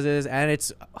sizes, and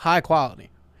it's high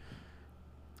quality.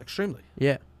 Extremely.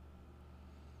 Yeah.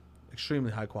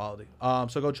 Extremely high quality.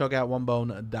 So go check out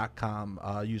onebone.com.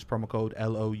 Use promo code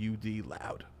LOUD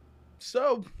loud.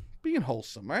 So being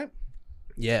wholesome, right?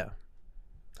 Yeah.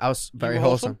 I was very were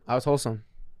wholesome. wholesome? I was wholesome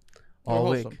all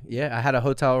week. wholesome. Yeah, I had a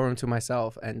hotel room to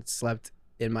myself and slept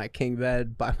in my king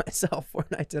bed by myself 4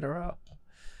 nights in a row.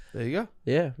 There you go.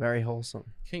 Yeah, very wholesome.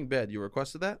 King bed. You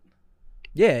requested that?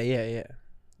 Yeah.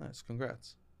 Nice.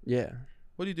 Congrats. Yeah.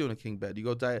 What do you do in a king bed? You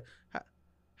go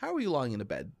how are you lying in a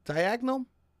bed? Diagonal?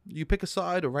 You pick a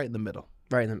side or right in the middle?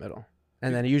 Right in the middle.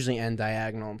 And then usually end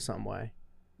diagonal in some way.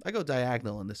 I go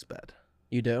diagonal in this bed.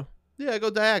 You do? Yeah, I go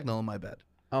diagonal in my bed.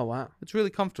 Oh, wow. It's really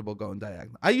comfortable going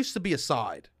diagonal. I used to be a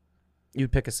side. You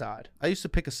pick a side. I used to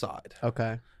pick a side.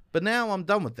 Okay. But now I'm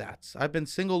done with that. I've been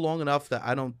single long enough that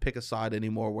I don't pick a side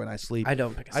anymore when I sleep. I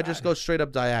don't pick a side. I just go straight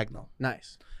up diagonal.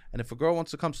 Nice. And if a girl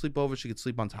wants to come sleep over, she can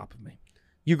sleep on top of me.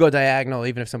 You go diagonal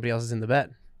even if somebody else is in the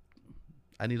bed.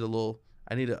 I'm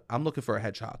looking for a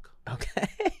hedgehog. Okay.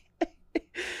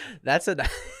 That's a...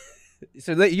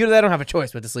 So they don't have a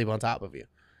choice but to sleep on top of you.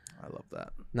 I love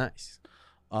that. Nice.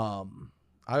 I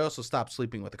also stopped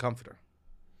sleeping with a comforter.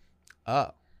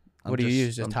 Oh. What do you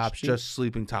use? Just top sheet? Just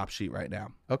sleeping top sheet right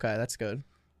now. Okay, that's good.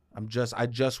 I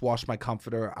just washed my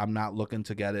comforter. I'm not looking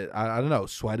to get it. I don't know,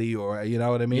 sweaty or you know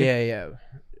what I mean? Yeah.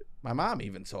 My mom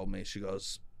even told me, she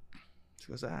goes,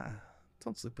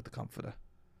 don't sleep with the comforter.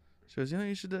 She goes,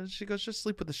 you should, she goes, just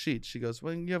sleep with the sheet. She goes,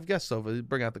 when you have guests over, you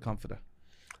bring out the comforter.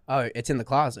 Oh, it's in the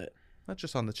closet. Not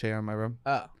just on the chair in my room.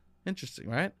 Oh. Interesting,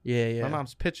 right? Yeah. My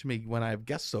mom's pitching me when I have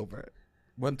guests over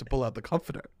when to pull out the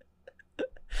comforter.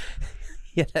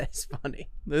 Yeah, that's funny.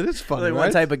 It is funny, Only right?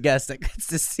 one type of guest that gets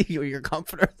to see your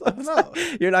comforter. No.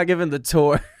 You're not giving the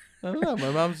tour I don't know. My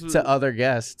mom's to other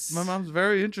guests. My mom's a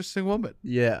very interesting woman.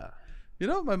 Yeah. You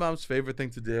know what my mom's favorite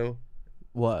thing to do?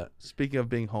 What? Speaking of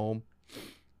being home,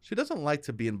 she doesn't like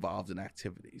to be involved in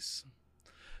activities.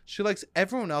 She likes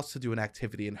everyone else to do an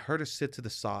activity and her to sit to the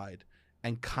side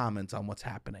and comment on what's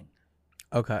happening.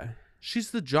 Okay.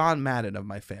 She's the John Madden of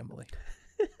my family.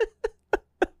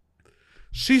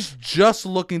 She's just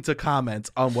looking to comment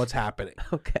on what's happening.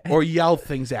 Okay. Or yell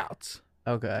things out.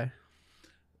 Okay.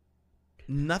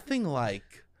 Nothing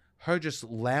like her just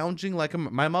lounging like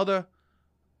my mother.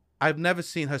 I've never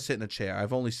seen her sit in a chair.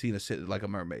 I've only seen her sit like a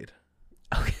mermaid.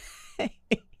 Okay.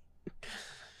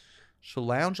 She'll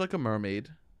lounge like a mermaid,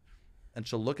 and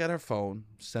she'll look at her phone,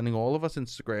 sending all of us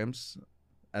Instagrams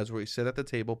as we sit at the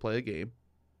table, play a game.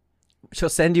 She'll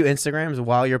send you Instagrams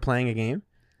while you're playing a game?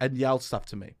 And yell stuff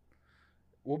to me.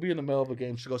 We'll be in the middle of a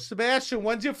game. She'll go, Sebastian,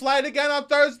 when's your flight again on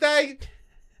Thursday?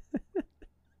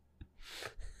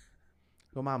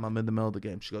 Go, Mom, I'm in the middle of the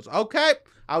game. She goes, okay,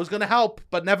 I was going to help,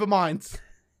 but never mind.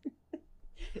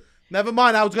 Never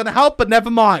mind. I was gonna help, but never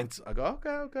mind. I go,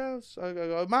 okay. So I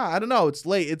go, Ma, I don't know. It's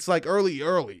late. It's like early.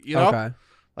 You know, Okay.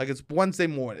 like it's Wednesday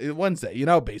morning. Wednesday.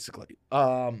 Basically.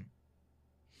 My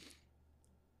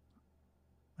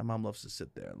mom loves to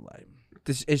sit there and like.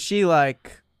 Is she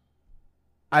like?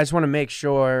 I just want to make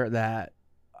sure that.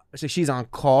 So she's on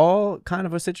call, kind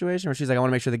of a situation where she's like, I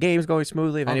want to make sure the game's going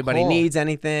smoothly. If On anybody call. needs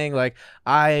anything, like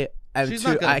I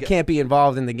can't be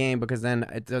involved in the game because then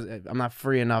I'm not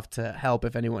free enough to help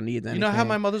if anyone needs anything. You know how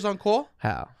my mother's on call?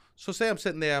 How? So say I'm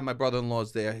sitting there, my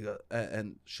brother-in-law's there,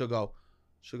 and she'll go,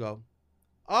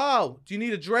 oh, do you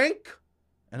need a drink?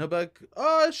 And he'll be like,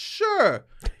 sure.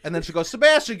 And then she'll go,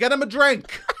 Sebastian, get him a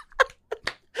drink.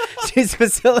 She's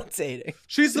facilitating.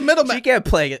 She's the middleman. She can't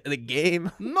play the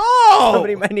game. No.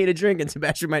 Somebody might need a drink and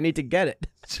Sebastian might need to get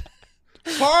it.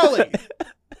 Carly.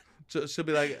 She'll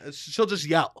be like, she'll just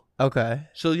yell. Okay.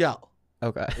 She'll yell.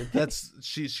 Okay.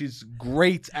 She's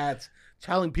great at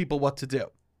telling people what to do.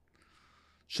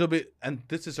 And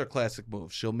this is her classic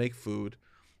move. She'll make food,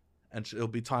 and it'll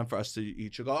be time for us to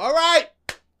eat. She'll go, all right,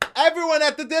 everyone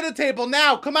at the dinner table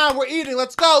now. Come on, we're eating.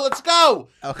 Let's go.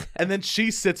 Okay. And then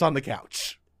she sits on the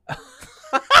couch.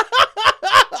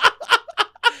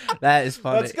 That is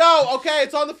funny. Let's go. Okay,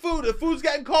 it's on the food. The food's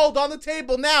getting cold on the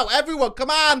table now. Everyone, come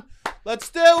on.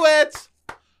 Let's do it.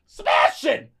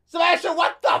 Sebastian,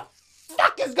 what the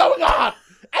fuck is going on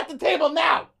at the table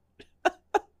now?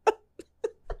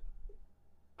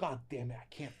 God damn it, I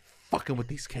can't fucking with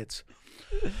these kids.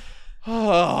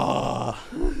 And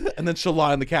then she'll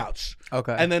lie on the couch.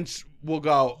 Okay. And then she'll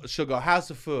go, how's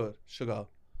the food? She'll go,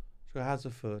 how's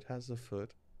the food?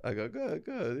 I go,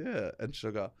 good, yeah. And she'll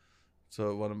go,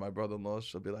 so one of my brother-in-laws,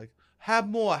 she'll be like, have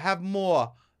more.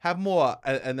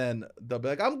 And then they'll be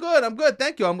like, I'm good,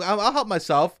 thank you. I'll help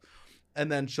myself.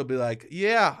 And then she'll be like,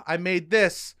 yeah, I made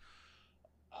this.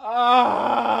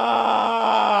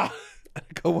 I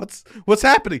go, what's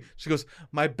happening? She goes,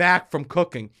 my back from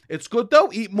cooking. It's good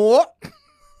though. Eat more.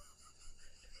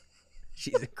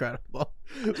 She's incredible.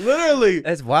 Literally.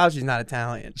 That's wild. She's not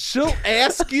Italian. She'll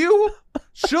ask you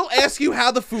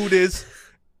how the food is,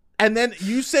 and then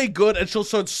you say good, and she'll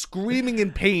start screaming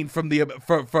in pain from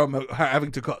her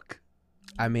having to cook.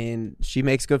 I mean, she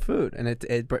makes good food, and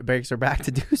it breaks her back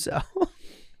to do so.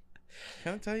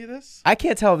 Can I tell you this? I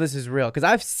can't tell if this is real because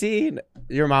I've seen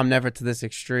your mom never to this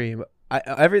extreme.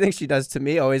 Everything she does to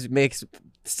me always makes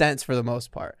sense for the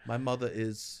most part. My mother.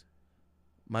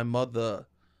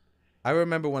 I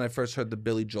remember when I first heard the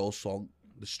Billy Joel song,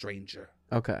 "The Stranger."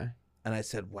 Okay. And I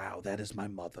said, "Wow, that is my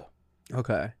mother."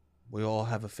 Okay. We all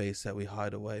have a face that we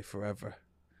hide away forever.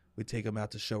 We take them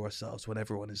out to show ourselves when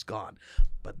everyone is gone,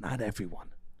 but not everyone.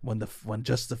 When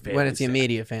just the family. When it's the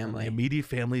immediate family. When the immediate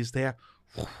family is there.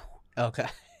 Okay.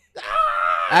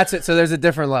 That's it. So there's a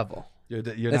different level.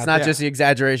 It's not just the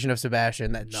exaggeration of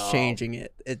Sebastian that's changing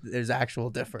it. There's actual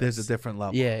difference. There's a different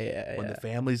level. Yeah. When the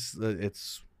family's, the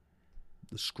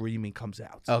screaming comes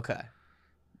out. Okay.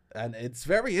 And it's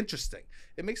very interesting.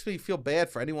 It makes me feel bad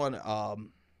for anyone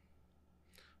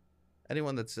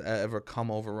that's ever come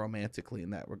over romantically in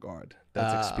that regard.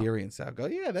 That's experienced that. Go,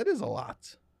 yeah, that is a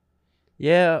lot.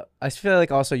 Yeah, I feel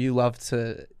like also you love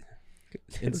to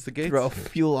instigate, throw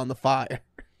fuel on the fire.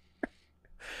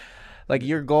 Like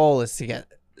your goal is to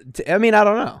get. I mean, I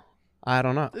don't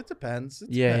know. It depends. It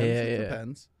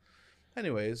depends.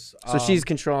 Anyways, so she's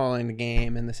controlling the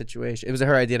game and the situation. It was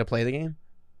her idea to play the game.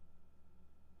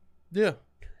 Yeah.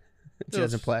 She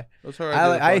doesn't play. It was her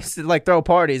idea. I used to throw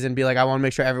parties and be like, I want to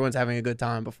make sure everyone's having a good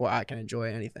time before I can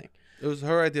enjoy anything. It was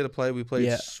her idea to play. We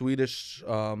played Swedish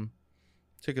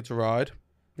Ticket to Ride.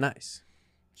 Nice.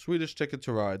 Swedish Ticket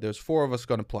to Ride. There's 4 of us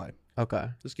going to play. Okay.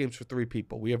 This game's for 3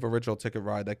 people. We have original Ticket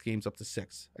Ride. That game's up to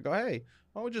 6. I go, hey,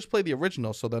 why don't we just play the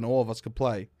original so then all of us can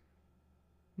play?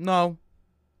 No.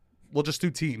 We'll just do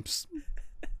teams.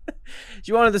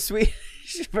 She wanted the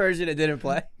Swedish version and didn't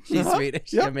play. She's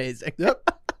Swedish. Yep. Amazing. Yep.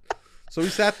 So we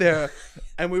sat there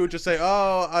and we would just say,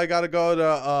 oh, I got to go to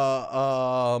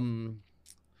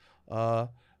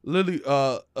Lily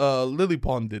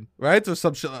Pondin, right? Or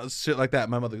some shit like that.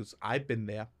 My mother goes, I've been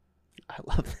there. I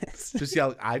love this. Just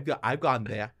yell, I've gone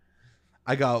there.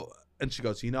 I go, and she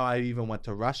goes, I even went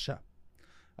to Russia.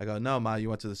 I go, no, Ma, you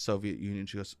went to the Soviet Union.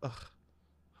 She goes, ugh,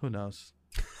 who knows?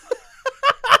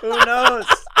 Who knows?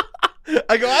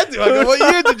 I go, I do. I go, what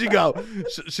year did you go?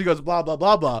 She goes, blah, blah,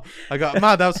 blah, blah. I go,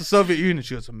 Ma, that was the Soviet Union.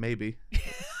 She goes, maybe.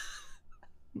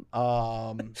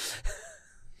 Imagine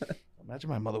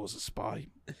my mother was a spy.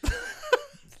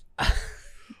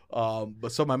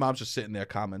 But so my mom's just sitting there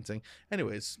commenting.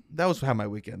 Anyways, that was how my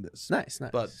weekend is. Nice.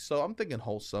 But so I'm thinking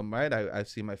wholesome, right? I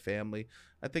see my family.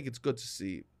 I think it's good to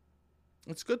see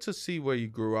it's good to see where you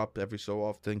grew up every so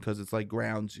often because it's like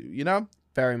grounds you, you know?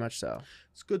 Very much so.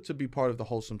 It's good to be part of the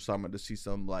wholesome summer to see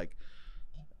some like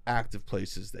active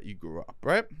places that you grew up,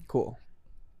 right? Cool.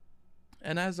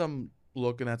 And as I'm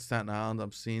looking at Staten Island,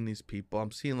 I'm seeing these people.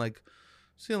 I'm seeing like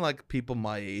people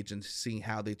my age and seeing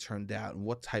how they turned out and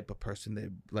what type of person they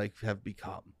like have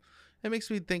become. It makes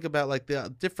me think about like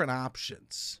the different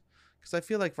options. Because I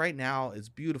feel like right now is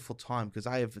beautiful time because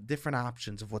I have different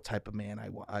options of what type of man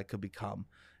I could become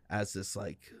as this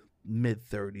like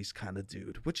mid-30s kind of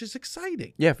dude, which is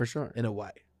exciting. Yeah, for sure. In a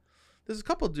way. There's a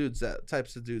couple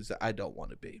types of dudes that I don't want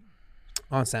to be.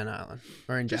 On Staten Island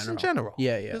or in Just general? in general.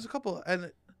 Yeah, yeah. There's a couple.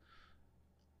 And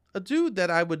a dude that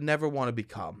I would never want to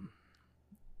become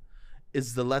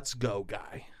is the let's go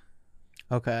guy.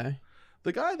 Okay.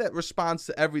 The guy that responds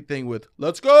to everything with,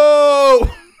 let's go!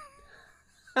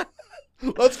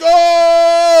 Let's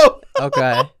go!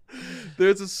 Okay.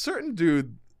 There's a certain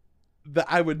dude that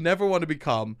I would never want to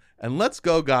become, and let's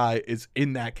go guy is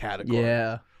in that category.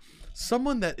 Yeah.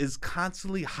 Someone that is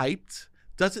constantly hyped,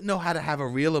 doesn't know how to have a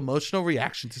real emotional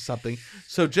reaction to something,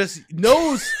 so just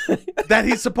knows that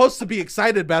he's supposed to be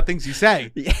excited about things you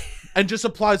say, and just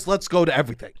applies let's go to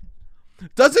everything.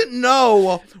 Doesn't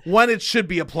know when it should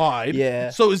be applied.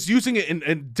 Yeah. So is using it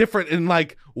in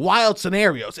like wild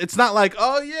scenarios. It's not like,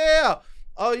 oh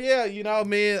yeah, you know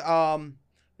me,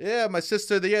 yeah, my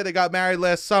sister, they got married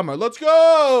last summer. Let's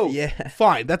go. Yeah.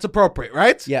 Fine, that's appropriate,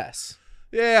 right? Yes.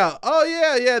 Yeah. Oh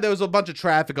yeah, there was a bunch of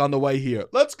traffic on the way here.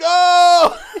 Let's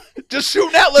go. Just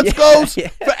shooting out let's goes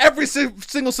for every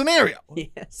single scenario.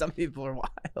 Yeah, some people are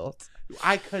wild.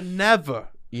 I could never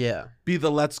be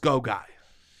the let's go guy.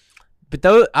 But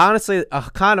though, honestly,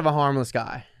 kind of a harmless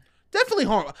guy. Definitely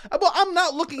harmless. Well, I'm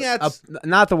not looking at...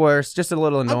 not the worst, just a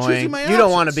little I'm choosing annoying. my You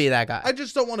don't want to options. be that guy. I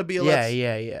just don't want to be a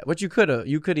Yeah. What you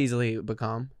could easily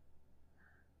become.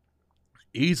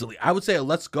 Easily. I would say a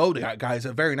let's go guy is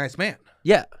a very nice man.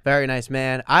 Yeah, very nice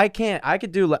man. I'll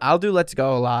do let's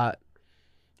go a lot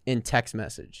in text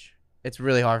message. It's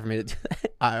really hard for me to do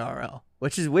that IRL,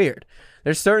 which is weird.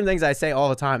 There's certain things I say all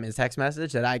the time in text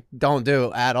message that I don't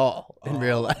do at all in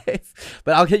real life.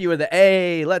 But I'll hit you with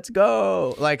a let's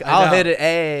go. Like I'll hit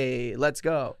it, let's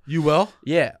go. You will?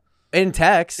 Yeah. In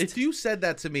text. If you said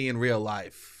that to me in real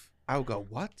life, I would go,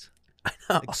 what? I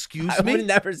know. Excuse I me? would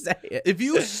never say it. If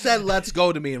you said let's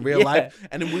go to me in real life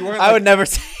and we weren't I would never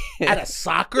say it. at a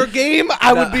soccer game,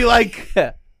 I would be like...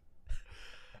 Yeah.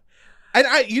 And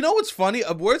you know what's funny?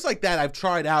 Words like that I've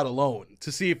tried out alone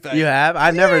to see if you have.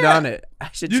 I've never done it. I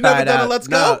should You've try never it done out. a let's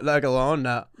go? No, like alone,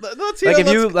 no. Let's hear. Like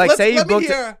if you like say you let me booked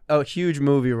hear. a huge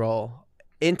movie role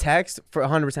in text for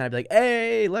 100%, I'd be like,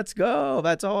 "Hey, let's go!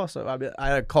 That's awesome!"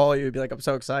 I'd call you, and be like, "I'm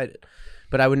so excited,"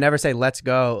 but I would never say "let's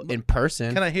go" in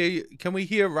person. Can I hear you? Can we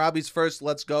hear Robbie's first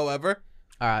 "let's go" ever?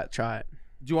 All right, try it.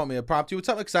 Do you want me to prompt you with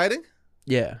something exciting?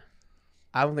 Yeah,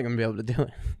 I don't think I'm gonna be able to do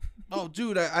it. Oh,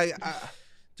 dude,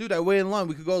 I wait in line.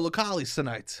 We could go to Locali's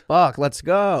tonight. Fuck, let's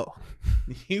go.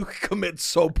 You commit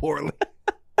so poorly.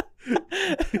 All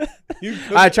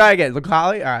right, try again.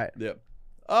 Locali. All right. Yep.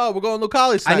 Oh, we're going to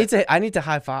Locali's tonight. I need to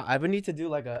high five. I would need to do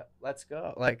like a let's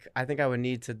go. Like I think I would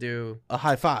need to do a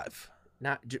high five.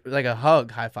 Not like a hug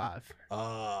high five.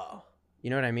 Oh. You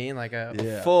know what I mean? Like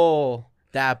a full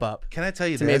dap up. Can I tell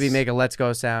you to this? Maybe make a let's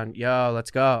go sound. Yo,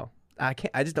 let's go.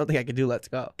 I just don't think I could do let's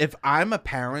go. If I'm a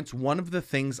parent, one of the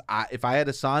things if I had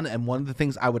a son, and one of the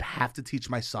things I would have to teach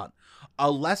my son, a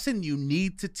lesson you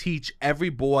need to teach every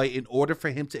boy in order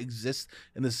for him to exist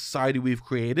in the society we've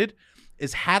created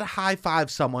is how to high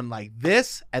five someone like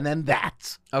this and then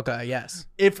that. Okay, yes.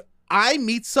 If I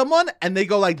meet someone and they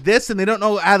go like this and they don't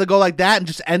know how to go like that and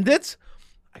just end it,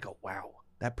 I go, wow,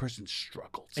 that person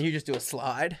struggled. And you just do a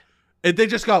slide? And they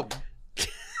just go...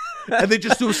 and they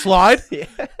just do a slide. Yeah.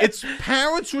 It's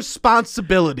parents'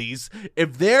 responsibilities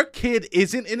if their kid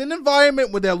isn't in an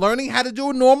environment where they're learning how to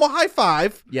do a normal high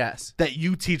five. Yes. That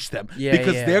you teach them. Yeah,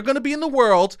 because yeah. they're going to be in the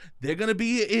world. They're going to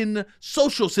be in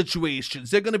social situations.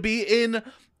 They're going to be in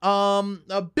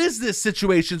business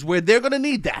situations where they're going to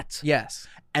need that. Yes.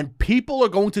 And people are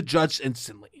going to judge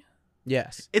instantly.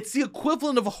 Yes. It's the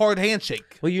equivalent of a hard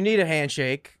handshake. Well, you need a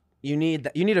handshake. You need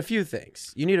a few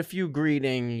things. You need a few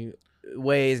greeting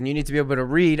ways, and you need to be able to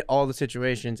read all the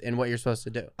situations and what you're supposed to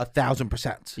do.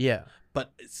 1,000%. Yeah.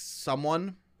 But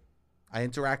someone I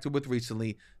interacted with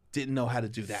recently didn't know how to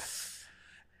do that.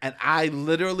 And I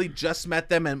literally just met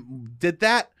them and did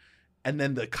that. And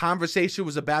then the conversation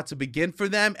was about to begin for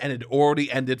them, and it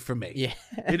already ended for me. Yeah.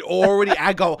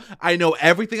 I know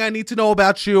everything I need to know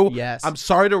about you. Yes. I'm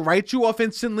sorry to write you off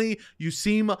instantly. You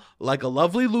seem like a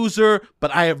lovely loser,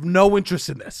 but I have no interest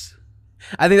in this.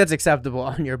 I think that's acceptable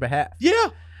on your behalf. Yeah.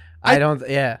 I don't.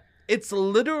 Yeah. It's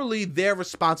literally their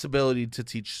responsibility to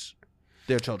teach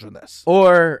their children this.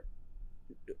 Or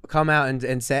come out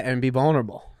and say and be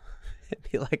vulnerable.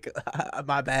 Be like,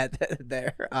 my bad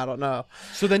there. I don't know.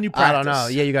 So then you practice. I don't know.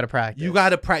 Yeah, you got to practice. You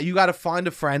got to find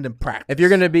a friend and practice. If you're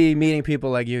going to be meeting people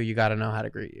like you got to know how to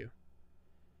greet you.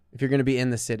 If you're going to be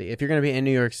in the city, if you're going to be in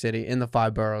New York City, in the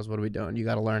 5 boroughs, what are we doing? You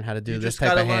got to learn how to do this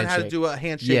type of handshake. You just got to learn how to do a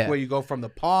handshake where you go from the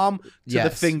palm to the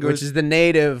fingers. Which is the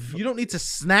native. You don't need to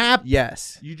snap.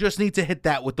 Yes. You just need to hit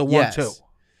that with the 1-2.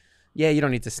 Yeah, you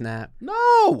don't need to snap.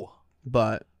 No.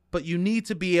 But you need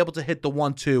to be able to hit the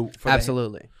 1-2.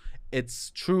 Absolutely.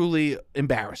 It's truly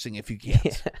embarrassing if you can't.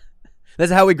 Yeah. That's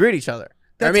how we greet each other.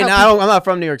 I'm not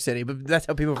from New York City, but that's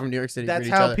how people from New York City greet each other.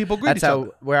 That's how people greet each other.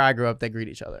 That's how, where I grew up, they greet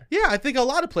each other. Yeah, I think a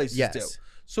lot of places yes. do.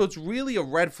 So it's really a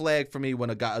red flag for me when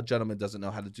a gentleman doesn't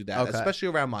know how to do that, especially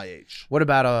around my age. What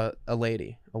about a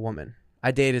lady, a woman?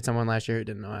 I dated someone last year who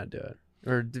didn't know how to do it.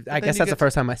 Or I guess that's the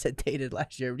first time I said dated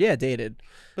last year. Yeah, dated.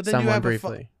 But then you have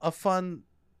a fun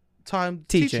time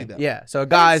teaching them. Yeah, so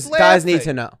guys need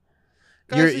to know.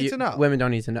 Guys need to know. Women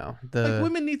don't need to know.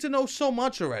 Women need to know so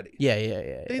much already. Yeah.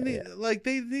 They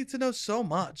need to know so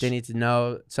much. They need to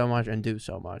know so much and do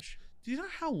so much. Do you know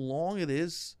how long it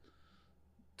is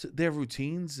to their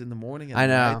routines in the morning and I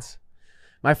know. nights?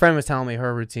 My friend was telling me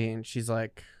her routine. She's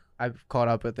like, I've caught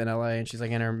up with in LA, and she's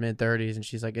like in her mid-30s, and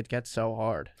she's like, it gets so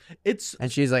hard. And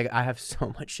she's like, I have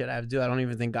so much shit I have to do. I don't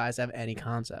even think guys have any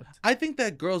concept. I think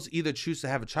that girls either choose to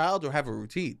have a child or have a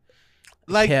routine.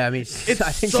 Like, yeah, I mean, I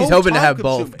think she's hoping to have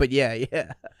both, but yeah.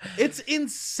 It's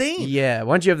insane. Yeah,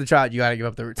 once you have the child, you got to give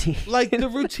up the routine. Like, the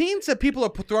routines that people are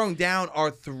throwing down are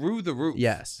through the roof.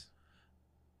 Yes.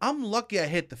 I'm lucky I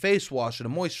hit the face wash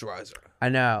and a moisturizer. I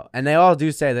know. And they all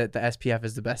do say that the SPF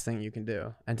is the best thing you can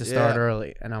do and to start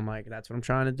early. And I'm like, that's what I'm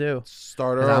trying to do.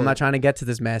 Start early. I'm not trying to get to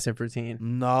this massive routine.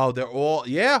 No, they're all,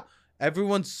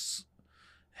 everyone's,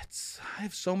 I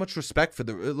have so much respect for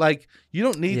you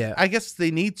don't need, I guess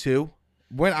they need to.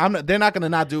 They're not going to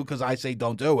not do it because I say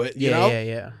don't do it. You know?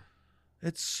 Yeah.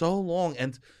 It's so long.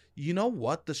 And you know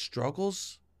what? The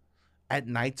struggles at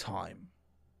nighttime.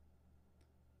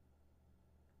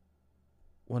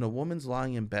 When a woman's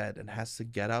lying in bed and has to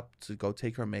get up to go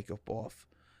take her makeup off,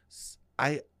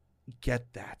 I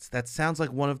get that. That sounds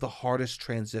like one of the hardest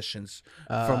transitions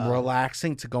from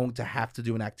relaxing to going to have to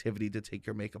do an activity to take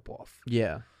your makeup off.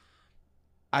 Yeah.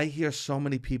 I hear so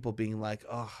many people being like,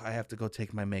 oh, I have to go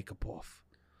take my makeup off.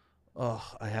 Oh,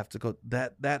 I have to go.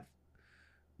 That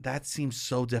seems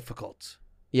so difficult.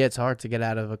 Yeah, it's hard to get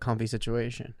out of a comfy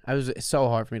situation. It's so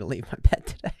hard for me to leave my bed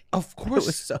today. Of course. It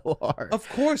was so hard. Of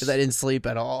course. Because I didn't sleep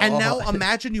at all. And now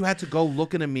imagine you had to go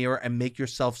look in a mirror and make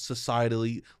yourself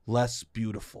societally less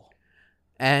beautiful.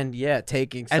 And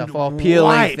taking stuff off,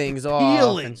 peeling things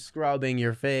off, and scrubbing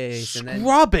your face, and then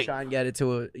try and get it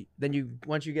to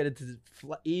once you get it to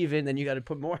even, then you got to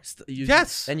put more stuff.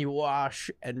 Yes. Then you wash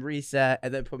and reset,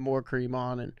 and then put more cream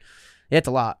on, and it's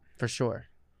a lot for sure.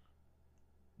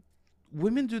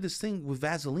 Women do this thing with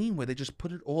Vaseline where they just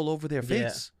put it all over their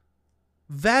face.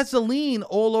 Vaseline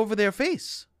all over their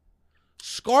face.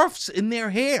 Scarves in their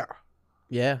hair.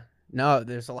 Yeah. No,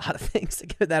 there's a lot of things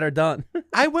that are done.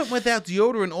 I went without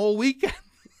deodorant all weekend.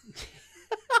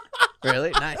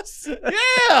 Really? Nice.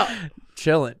 Yeah.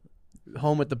 Chilling.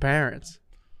 Home with the parents.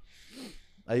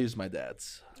 I use my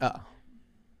dad's. Oh.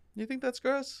 You think that's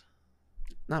gross?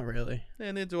 Not really.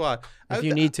 Yeah, neither do I. If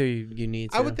you need to, you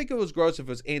need to. I would think it was gross if it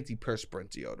was antiperspirant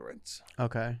deodorant.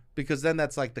 Okay. Because then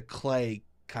that's like the clay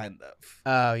kind of.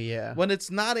 Oh, yeah. When it's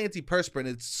not antiperspirant,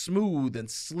 it's smooth and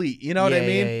sleek. You know what I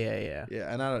mean? Yeah.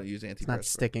 Yeah, and I don't use antiperspirant. It's not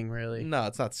sticking, really. No,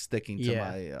 it's not sticking to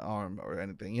my arm or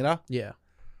anything, you know? Yeah.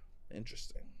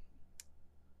 Interesting.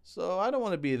 So I don't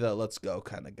want to be the let's go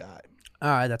kind of guy. All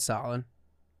right, that's solid.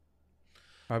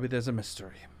 Probably there's a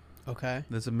mystery. Okay.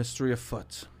 There's a mystery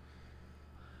afoot.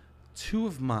 2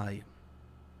 of my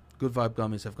Good Vibe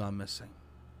gummies have gone missing.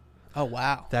 Oh,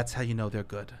 wow. That's how you know they're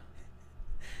good.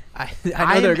 I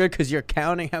know they're good because you're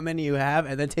counting how many you have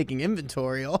and then taking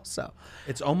inventory also.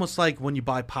 It's almost like when you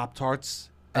buy Pop-Tarts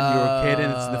and you're a kid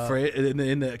and it's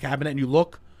in the cabinet and you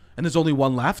look and there's only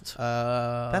one left.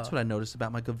 That's what I noticed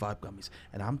about my Good Vibe gummies.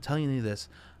 And I'm telling you this,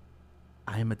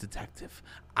 I am a detective.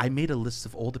 I made a list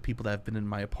of all the people that have been in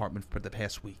my apartment for the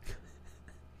past week.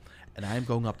 And I am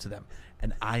going up to them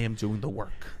and I am doing the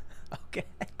work. Okay.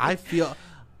 I feel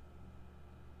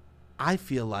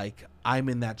like I'm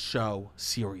in that show,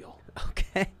 Serial.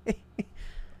 Okay.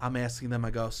 I'm asking them, I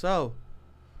go, so,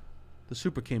 the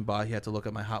super came by, he had to look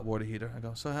at my hot water heater. I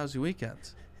go, so how's your weekend?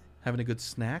 Have any good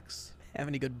snacks? Have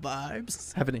any good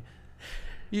vibes? Have any...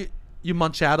 You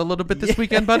munch out a little bit this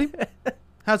weekend, buddy?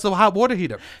 How's the hot water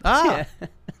heater? Ah. Yeah.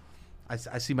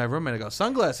 I see my roommate. I go,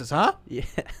 sunglasses, huh? Yeah.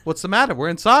 What's the matter? We're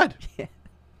inside. Yeah.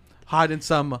 Hiding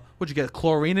some, what'd you get,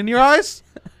 chlorine in your eyes?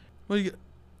 What you get?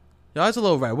 Your eyes are a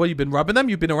little red. What, you been rubbing them?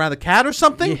 You been around the cat or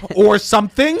something? Yeah. Or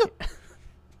something?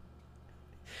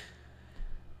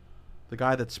 The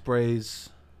guy that sprays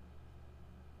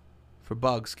for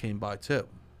bugs came by too.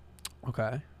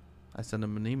 Okay. I sent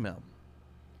him an email.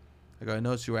 I go, I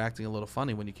noticed you were acting a little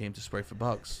funny when you came to spray for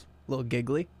bugs. A little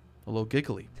giggly. A little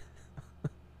giggly.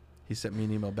 He sent me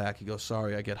an email back. He goes,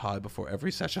 sorry, I get high before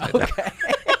every session. Okay.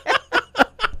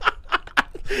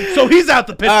 So he's out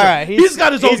the picture. All right, he's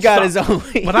got his own stuff. His own.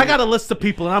 But I got a list of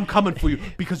people, and I'm coming for you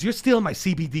because you're stealing my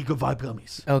CBD Good Vibe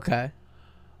gummies. Okay.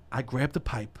 I grabbed a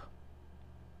pipe.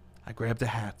 I grabbed a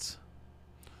hat.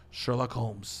 Sherlock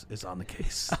Holmes is on the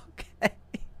case. Okay.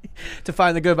 To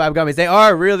find the good vibe gummies. They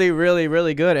are really, really,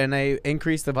 really good, and they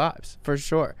increase the vibes for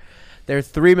sure. They're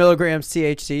 3 milligrams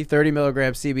THC, 30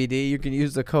 milligrams CBD. You can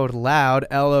use the code LOUD,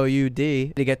 LOUD,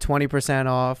 to get 20%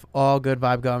 off all good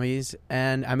vibe gummies.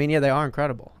 And I mean, yeah, they are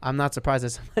incredible. I'm not surprised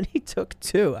that somebody took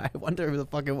 2. I wonder who the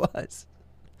fuck it was.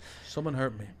 Someone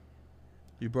hurt me.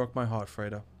 You broke my heart,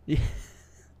 Fredo. Yeah.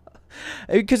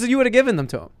 Because you would have given them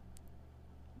to him.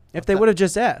 If they would have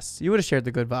just asked, you would have shared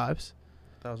the good vibes.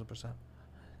 1,000%.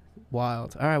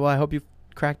 Wild. All right, well, I hope you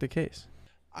cracked the case.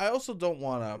 I also don't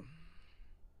want to...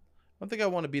 I don't think I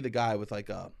want to be the guy with like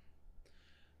a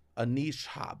niche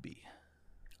hobby.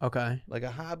 Okay. Like a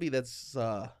hobby that's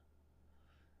that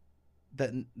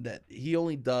he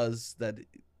only does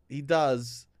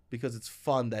because it's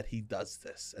fun that he does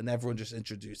this, and everyone just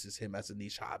introduces him as a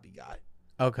niche hobby guy.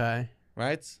 Okay.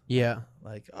 Right? Yeah.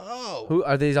 Like, oh. Who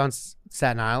are these on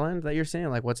Staten Island that you're saying?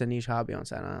 Like, what's a niche hobby on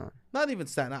Staten Island? Not even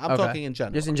Staten Island. I'm talking in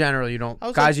general. Just in general, you don't I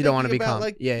was, guys like, you don't want to thinking about, become.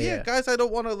 like, Yeah. guys I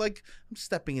don't want to, like, I'm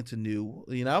stepping into new,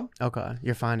 you know? Okay.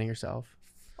 You're finding yourself.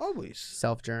 Always.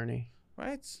 Self journey.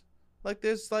 Right? Like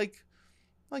there's like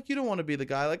you don't want to be the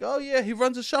guy like, oh yeah, he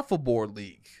runs a shuffleboard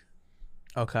league.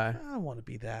 Okay. I don't want to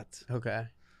be that. Okay.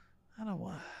 I don't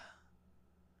want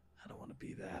to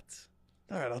be that.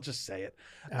 All right, I'll just say it.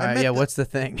 All right. Yeah. What's the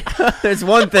thing? There's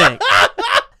one thing.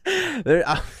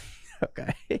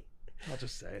 Okay. I'll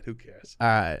just say it. Who cares? All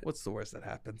right. What's the worst that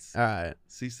happens? All right.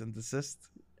 Cease and desist.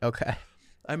 Okay.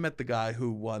 I met the guy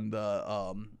who won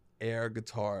the air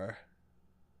guitar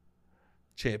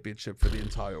championship for the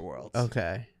entire world.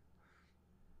 Okay.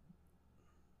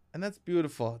 And that's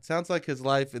beautiful. It sounds like his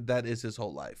life, that is his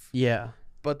whole life. Yeah.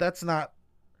 But that's not,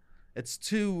 it's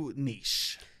too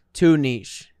niche. Too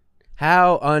niche.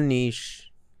 How unniche.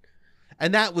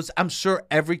 And that was, I'm sure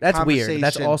That's weird.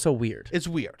 That's also weird. It's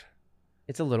weird.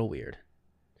 It's a little weird.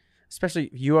 Especially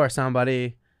you are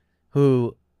somebody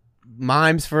who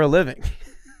mimes for a living.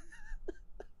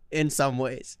 In some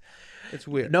ways. It's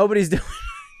weird. Nobody's doing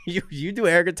you do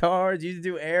air guitars, you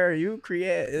do air, you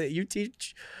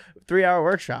teach 3-hour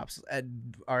workshops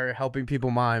and are helping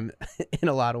people mime in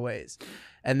a lot of ways.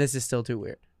 And this is still too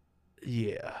weird.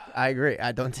 Yeah. I agree.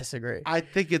 I don't disagree. I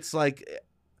think it's like,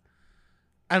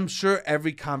 I'm sure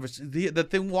every conversation, the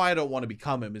thing why I don't want to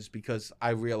become him is because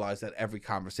I realize that every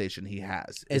conversation he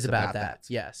has is about that.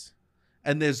 Yes.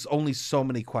 And there's only so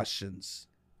many questions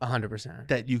 100%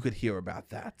 that you could hear about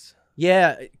that.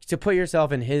 Yeah, to put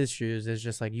yourself in his shoes is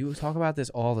just like, you talk about this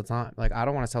all the time. Like, I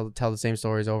don't want to tell the same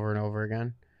stories over and over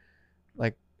again.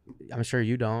 Like, I'm sure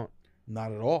you don't.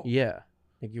 Not at all. Yeah.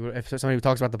 Like if somebody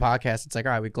talks about the podcast, it's like,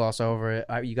 all right, we gloss over it.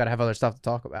 You got to have other stuff to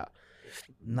talk about.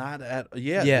 Not at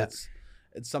yeah.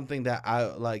 It's something that I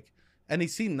like, and he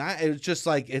seemed not. It's just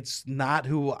like it's not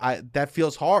who I. That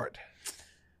feels hard.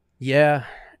 Yeah,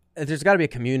 there's got to be a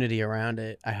community around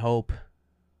it. I hope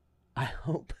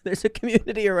there's a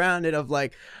community around it of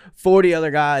like 40 other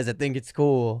guys that think it's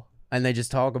cool and they just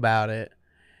talk about it.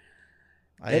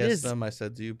 I asked them. I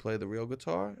said, "Do you play the real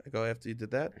guitar?" I go, "After you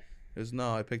did that." He goes,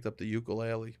 "No, I picked up the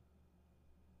ukulele."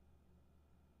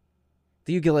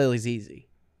 The ukulele's easy.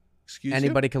 Excuse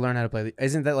Anybody you? can learn how to play.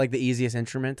 Isn't that like the easiest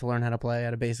instrument to learn how to play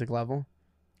at a basic level?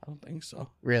 I don't think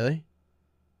so. Really?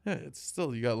 Yeah, it's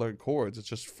still, you got to learn chords. It's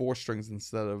just 4 strings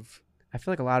instead of... I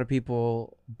feel like a lot of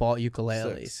people bought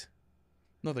ukuleles. 6.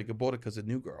 No, they bought it because of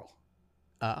New Girl.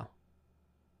 Oh.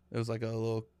 It was like a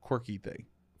little quirky thing.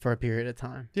 For a period of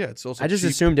time. Yeah, it's also I just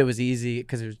cheap. assumed it was easy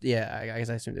because it was, I guess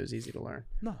I assumed it was easy to learn.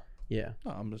 No. Yeah.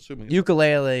 No, I'm assuming...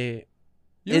 Ukulele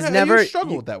is never... never... You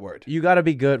struggle with that word. You got to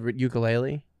be good with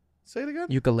ukulele. Say it again?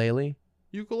 Ukulele.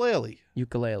 Ukulele.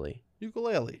 Ukulele.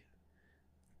 Ukulele.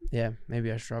 Yeah,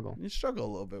 maybe I struggle. You struggle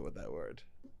a little bit with that word.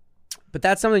 But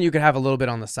that's something you could have a little bit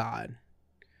on the side.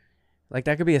 Like,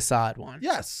 that could be a side one.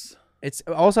 Yes. It's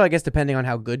also, I guess, depending on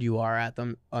how good you are at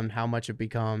them, on how much it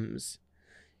becomes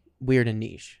weird and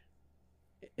niche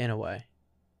in a way.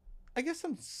 I guess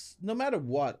no matter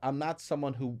what, I'm not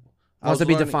someone who Wants to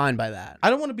be defined by that. I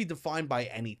don't want to be defined by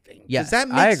anything. Yes, Does that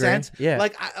make I agree. sense? Yeah.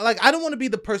 I don't want to be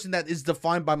the person that is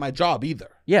defined by my job either.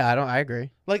 Yeah, I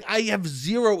agree. Like, I have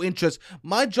zero interest.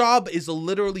 My job is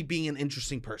literally being an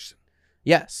interesting person.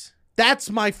 Yes.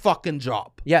 That's my fucking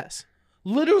job. Yes.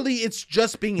 Literally, it's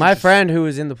just being My interesting. friend who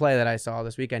was in the play that I saw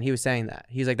this weekend, he was saying that.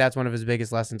 He's like, that's one of his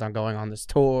biggest lessons on going on this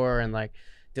tour and like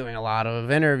doing a lot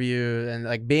of interviews and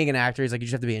like being an actor. He's like, you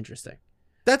just have to be interesting.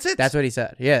 That's it. That's what he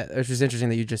said. Yeah, it was just interesting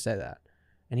that you just said that.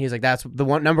 And he was like, that's the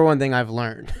number one thing I've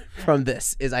learned from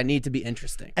this is I need to be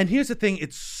interesting. And here's the thing.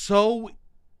 It's so...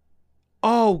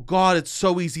 Oh, God, it's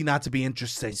so easy not to be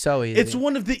interesting. So easy. It's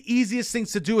one of the easiest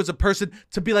things to do as a person,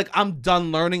 to be like, I'm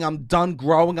done learning, I'm done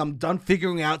growing, I'm done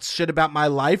figuring out shit about my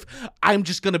life. I'm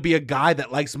just going to be a guy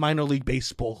that likes minor league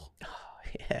baseball.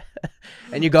 Yeah.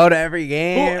 And you go to every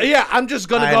game. Well, yeah, I'm just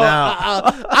going to go.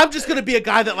 I'm just going to be a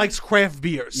guy that likes craft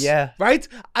beers. Yeah. Right?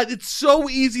 It's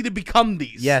so easy to become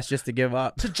these. Yes, just to give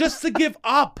up. Just to give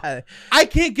up. I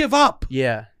can't give up.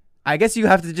 Yeah. I guess you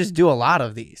have to just do a lot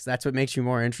of these. That's what makes you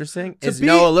more interesting.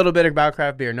 Know a little bit about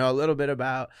craft beer, know a little bit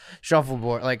about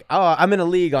shuffleboard. Like, oh, I'm in a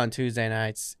league on Tuesday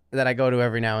nights that I go to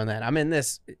every now and then. I'm in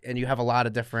this, and you have a lot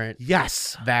of different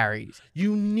varies.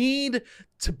 You need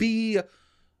to be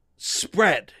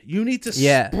spread. You need to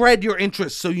spread your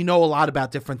interests so you know a lot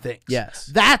about different things. Yes.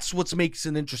 That's what makes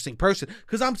an interesting person.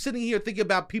 Because I'm sitting here thinking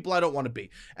about people I don't want to be.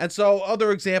 And so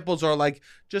other examples are like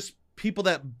just people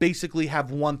that basically have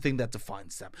one thing that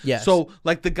defines them. Yes. So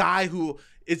like the guy who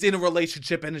is in a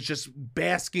relationship and is just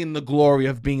basking in the glory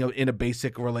of being in a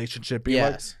basic relationship. Being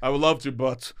like, I would love to,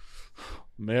 but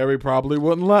Mary probably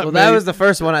wouldn't let me. Well, that was the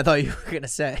first one I thought you were going to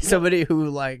say. Somebody who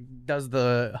like does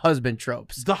the husband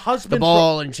tropes. The husband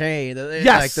ball and chain.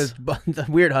 Yes. Like the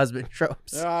weird husband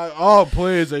tropes. Oh,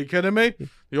 please. Are you kidding me?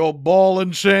 The old ball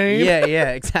and chain. Yeah,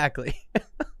 exactly.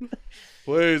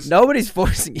 Please. Nobody's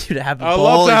forcing you to have a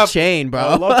ball and chain, bro.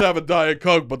 I'd love to have a Diet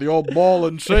Coke, but the old ball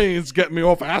and chain's getting me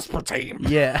off aspartame.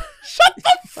 Yeah. Shut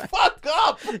the fuck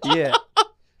up. Yeah.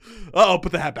 Uh-oh,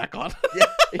 put the hat back on.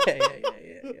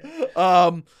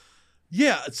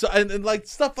 Yeah. So and like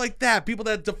stuff like that. People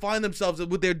that define themselves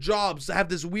with their jobs have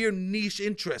this weird niche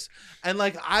interest. And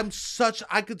like I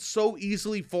could so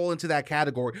easily fall into that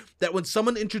category that when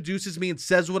someone introduces me and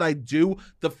says what I do,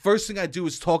 the first thing I do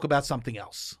is talk about something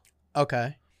else.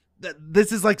 Okay.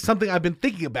 This is like something I've been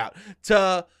thinking about.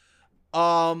 To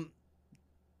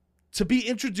be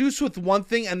introduced with one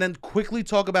thing and then quickly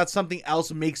talk about something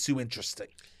else makes you interesting.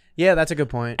 Yeah, that's a good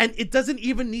point. And it doesn't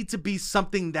even need to be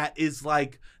something that is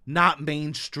like not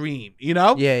mainstream, you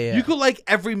know? Yeah. You could like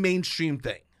every mainstream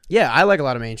thing. Yeah, I like a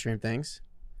lot of mainstream things.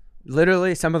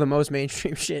 Literally some of the most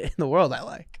mainstream shit in the world I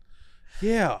like.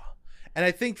 Yeah. And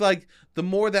I think like the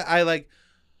more that I like,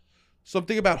 so I'm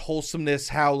thinking about wholesomeness,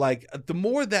 how like the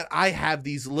more that I have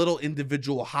these little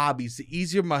individual hobbies, the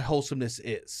easier my wholesomeness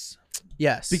is.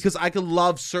 Yes. Because I can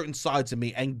love certain sides of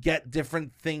me and get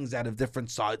different things out of different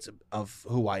sides of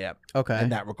who I am. Okay. In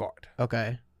that regard.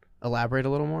 Okay. Elaborate a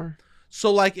little more.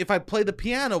 So like if I play the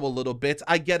piano a little bit,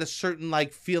 I get a certain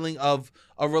like feeling of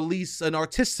a release, an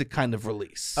artistic kind of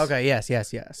release. Okay,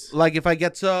 yes. Like if I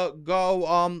get to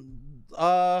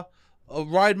go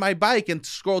ride my bike and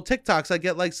scroll TikToks, I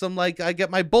get like I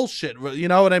get my bullshit, you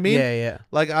know what I mean? Yeah.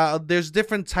 Like there's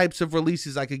different types of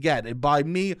releases I could get. And by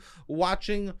me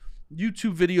watching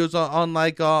YouTube videos on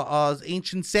like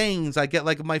ancient sayings, I get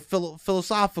like my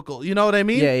philosophical, you know what I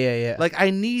mean? Yeah. Like I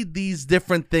need these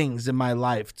different things in my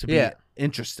life to be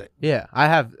interesting. Yeah,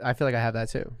 I feel like I have that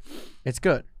too. It's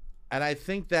good. And I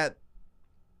think that,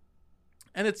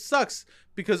 and it sucks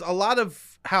because a lot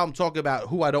of how I'm talking about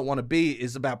who I don't want to be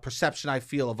is about perception I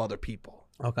feel of other people.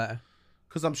 Okay.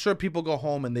 Because I'm sure people go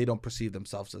home and they don't perceive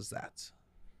themselves as that.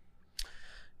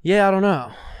 Yeah, I don't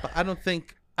know. But I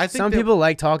think some people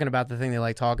like talking about the thing they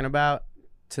like talking about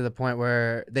to the point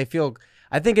where they feel,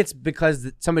 I think it's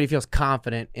because somebody feels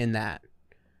confident in that.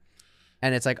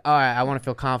 And it's like, all right, I want to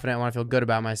feel confident. I want to feel good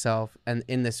about myself. And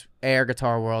in this air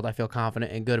guitar world, I feel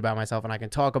confident and good about myself. And I can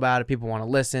talk about it. People want to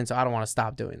listen. So I don't want to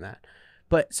stop doing that.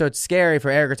 But so it's scary for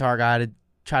air guitar guy to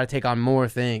try to take on more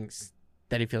things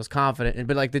that he feels confident in.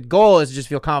 But like the goal is to just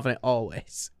feel confident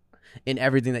always in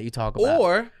everything that you talk about.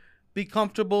 Or be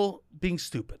comfortable being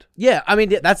stupid. Yeah, I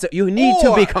mean, you need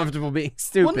to be comfortable being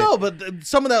stupid. Well, no, but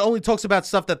someone that only talks about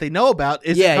stuff that they know about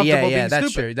isn't comfortable being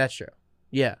stupid. That's true.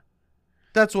 Yeah.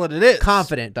 That's what it is.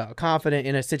 Confident, though. Confident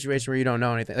in a situation where you don't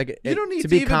know anything. Like you don't need to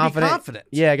be confident.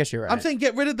 Yeah, I guess you're right. I'm saying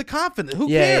get rid of the confidence. Who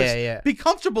cares? Yeah. Be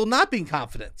comfortable not being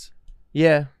confident.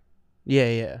 Yeah.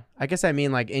 Yeah. I guess I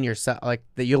mean like in yourself, like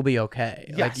that you'll be okay.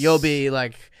 Yes. Like you'll be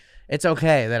like, it's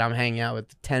okay that I'm hanging out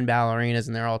with 10 ballerinas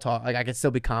and they're all tall. Like I can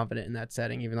still be confident in that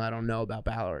setting, even though I don't know about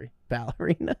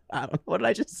ballerina. I don't know. What did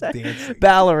I just say? Dancing.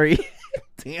 Ballery.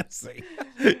 Dancing.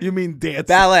 You mean dancing?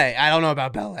 Ballet. I don't know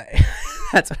about ballet.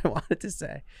 That's what I wanted to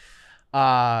say.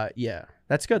 Yeah,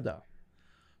 that's good though.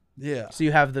 Yeah. So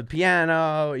you have the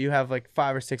piano, you have like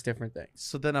 5 or 6 different things.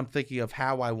 So then I'm thinking of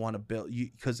how I want to build you,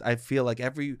 because I feel like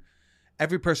every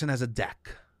person has a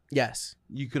deck. Yes.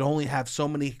 You could only have so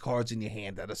many cards in your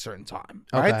hand at a certain time,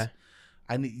 Okay.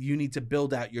 right? You need to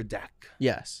build out your deck.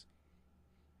 Yes.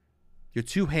 Your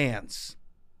 2 hands,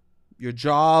 your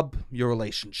job, your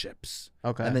relationships,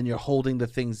 Okay. and then you're holding the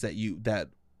things that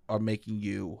are making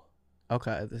you.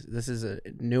 Okay. This is a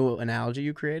new analogy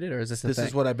you created, or is this a This thing?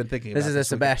 is what I've been thinking. This about is a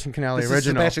Sebastian Canelli This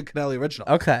original. is Sebastian Canelli original.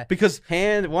 Okay. Because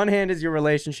One hand is your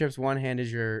relationships, one hand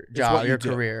is your what job, you your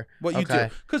do. career. What you Okay.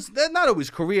 do, because they're not always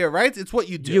career, right? It's what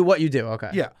you do. What you do.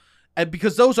 Okay. Yeah, and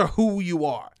because those are who you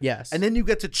are. Yes. And then you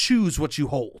get to choose what you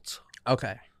hold.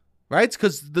 Okay. Right?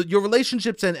 Because your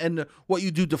relationships and what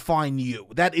you do define you.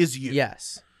 That is you.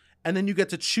 Yes. And then you get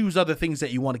to choose other things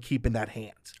that you want to keep in that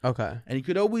hand. Okay. And you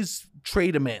could always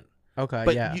trade them in. Okay.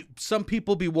 But yeah. some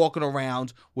people be walking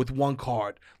around with one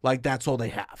card like that's all they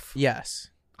have. Yes.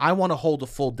 I want to hold a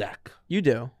full deck. You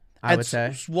do. I would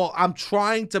say. Well, I'm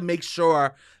trying to make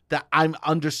sure that I'm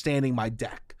understanding my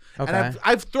deck. Okay. And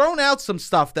I've thrown out some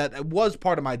stuff that was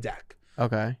part of my deck.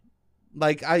 Okay.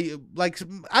 Like I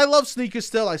love sneakers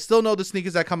still. I still know the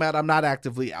sneakers that come out. I'm not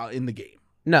actively out in the game.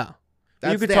 No.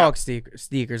 That's you could there. talk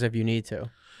sneakers if you need to.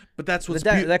 But that's what's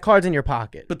That card's in your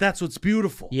pocket. But that's what's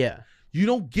beautiful. Yeah. You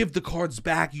don't give the cards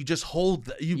back. You just hold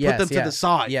you Yes, put them to yes, the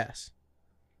side. Yes.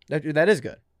 That is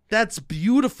good. That's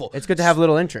beautiful. It's good to have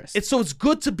little interest. It's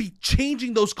good to be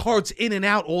changing those cards in and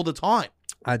out all the time.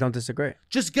 I don't disagree.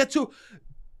 Just get to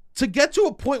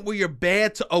a point where you're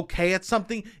bad to okay at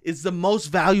something is the most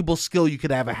valuable skill you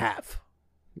could ever have.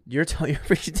 You're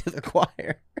preaching to the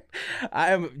choir. I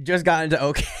have just gotten to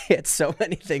okay at so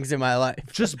many things in my life.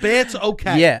 Just bad to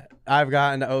okay. Yeah, I've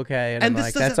gotten to okay, and I'm this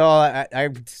like, that's all. I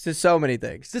just so many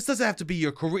things. This doesn't have to be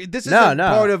your career. This is No,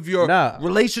 part of your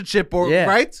relationship, or Yeah,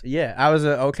 right? Yeah, I was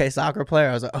an okay soccer player.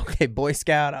 I was an okay Boy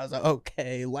Scout. I was an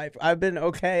okay life. I've been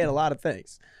okay at a lot of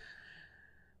things,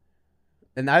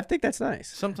 and I think that's nice.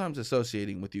 Sometimes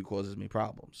associating with you causes me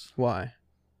problems. Why?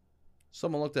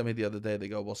 Someone looked at me the other day. They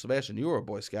go, "Well, Sebastian, you were a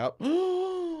Boy Scout."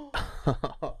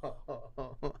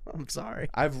 I'm sorry.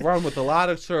 I've run with a lot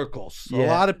of circles. A Yeah.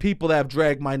 lot of people that have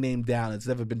dragged my name down. It's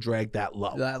never been dragged that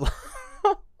low.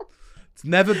 It's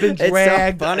never been so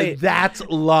dragged funny. that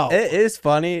low. It is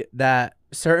funny that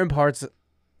certain parts,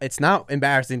 it's not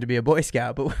embarrassing to be a Boy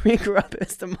Scout, but when we grew up,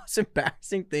 it's the most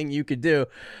embarrassing thing you could do.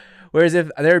 Whereas if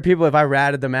there are people, if I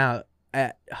ratted them out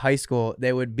at high school,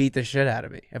 they would beat the shit out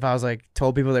of me. If I was like,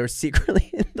 told people they were secretly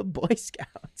in the Boy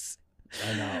Scouts.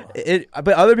 I know.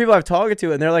 But other people I've talked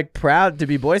to, and they're like proud to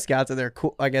be Boy Scouts, and they're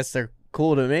cool. I guess they're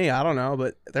cool to me. I don't know,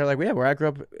 but they're like, yeah, where I grew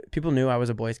up, people knew I was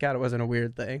a Boy Scout. It wasn't a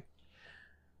weird thing.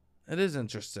 It is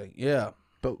interesting. Yeah.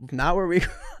 But not where we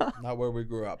grew up. Not where we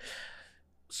grew up.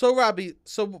 So, Robbie,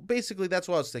 basically that's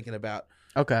what I was thinking about.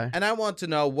 Okay. And I want to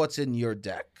know what's in your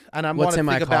deck. And I What's want to in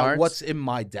my think about cards? what's in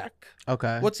my deck.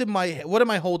 Okay. What am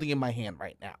I holding in my hand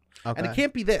right now? Okay. And it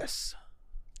can't be this.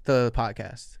 The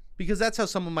podcast. Because that's how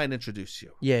someone might introduce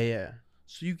you. Yeah.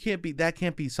 So that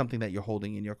can't be something that you're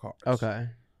holding in your cards. Okay.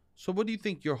 So what do you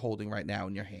think you're holding right now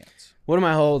in your hands? What am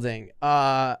I holding?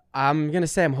 I'm gonna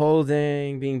say I'm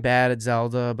holding being bad at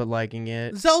Zelda, but liking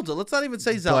it. Zelda. Let's not even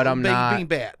say Zelda. But I'm not being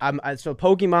bad. So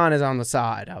Pokemon is on the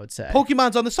side, I would say.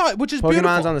 Pokemon's on the side, which is Pokemon's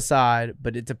beautiful. on the side,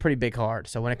 but it's a pretty big card.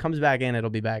 So when it comes back in, it'll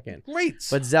be back in. Great.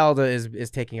 But Zelda is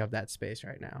taking up that space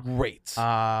right now. Great.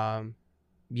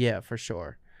 Yeah, for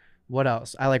sure. What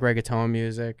else? I like reggaeton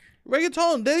music.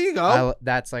 Reggaeton. There you go.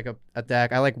 That's like a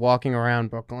deck. I like walking around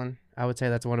Brooklyn. I would say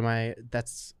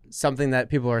that's something that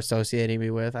people are associating me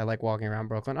with. I like walking around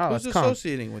Brooklyn. Oh, Who's it's calm.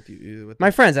 associating with you? With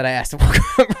My friends that I asked to walk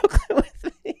around Brooklyn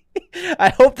with me. I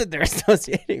hope that they're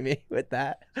associating me with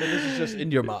that. So this is just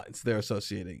in your minds. They're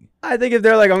associating. I think if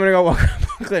they're like, I'm gonna go walk around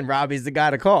Brooklyn, Robbie's the guy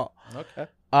to call. Okay.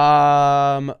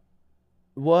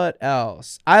 What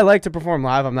else? I like to perform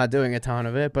live. I'm not doing a ton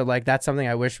of it, but like that's something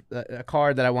I wish, a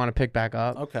card that I want to pick back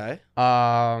up. Okay.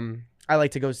 I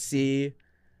like to go see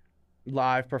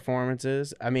live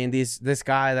performances. I mean, this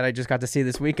guy that I just got to see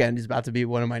this weekend is about to be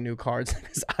one of my new cards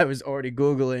because I was already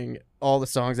Googling all the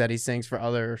songs that he sings for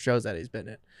other shows that he's been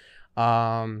in. But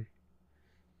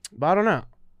I don't know.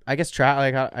 I guess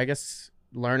I guess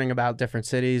learning about different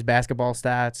cities, basketball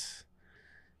stats.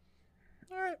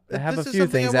 All right. I have a This is few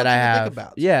something things I that want I you to think have.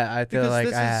 about. Yeah, I feel Because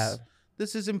like I have.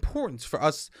 this is important for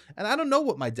us, and I don't know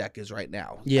what my deck is right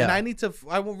now. Yeah. And I need to.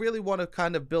 I will really want to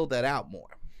kind of build that out more.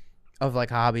 Of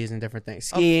like hobbies and different things.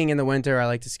 Skiing in the winter, I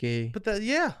like to ski. But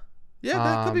yeah,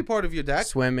 that could be part of your deck.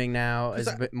 Swimming now is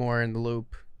a bit more in the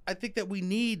loop. I think that we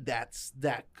need that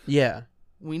deck. Yeah.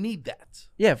 We need that.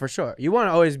 Yeah, for sure. You want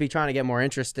to always be trying to get more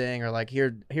interesting, or like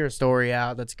hear a story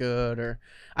out that's good. Or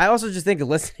I also just think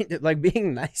listening to, like,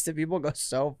 being nice to people goes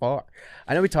so far.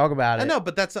 I know we talk about it. I know,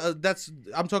 but that's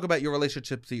I'm talking about your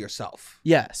relationship to yourself.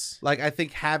 Yes, Like, I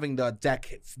think having the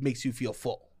deck makes you feel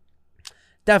full.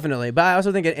 definitely. But I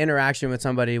also think an interaction with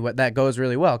somebody that goes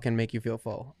really well can make you feel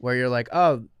full. Where you're like,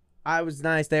 oh, I was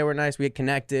nice, they were nice, we had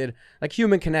connected. Like,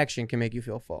 human connection can make you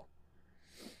feel full.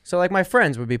 So like my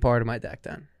friends would be part of my deck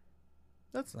then.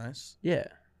 That's nice. Yeah,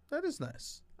 That is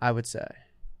nice. I would say.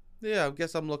 Yeah, I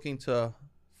guess I'm looking to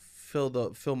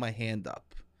fill my hand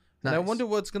up. And I Nice. wonder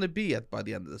what it's going to be by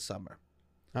the end of the summer.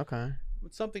 Okay.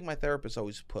 It's something my therapist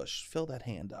always push. Fill that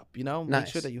hand up, you know? Make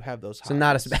Nice. sure that you have those So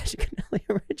not a highlights. Sebastian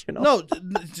Canelli original. No,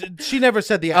 she never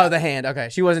said the Oh, the hand. Okay,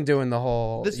 she wasn't doing the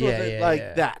whole. This yeah, wasn't yeah, like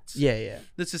yeah. that. Yeah, yeah.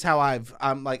 This is how I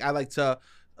like to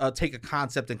take a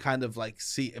concept and kind of like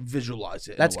visualize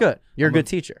it. in a That's way. good. You're I'm a good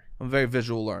teacher. I'm a very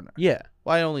visual learner. Yeah.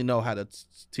 Well, I only know how to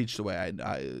teach the way I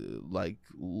like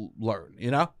learn, you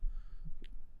know?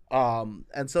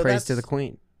 And so Praise that's to the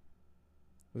queen,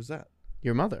 Who's that?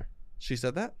 your mother. She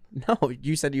said that? No,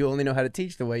 you said you only know how to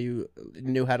teach the way you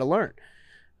knew how to learn.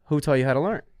 Who taught you how to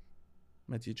learn?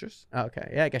 My teachers?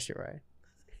 Okay, yeah, I guess you're right.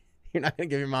 You're not gonna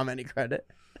give your mom any credit.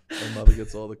 My mother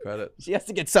gets all the credit. She has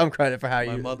to get some credit for how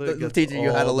My you mother gets teaching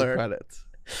you how to all the learn. credit.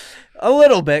 A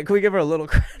little bit. Can we give her a little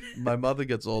credit? My mother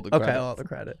gets all the credit. Okay, all the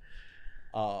credit.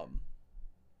 But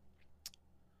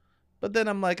then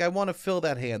I'm like, I want to fill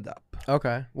that hand up.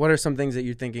 Okay. What are some things that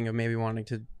you're thinking of maybe wanting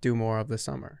to do more of this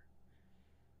summer?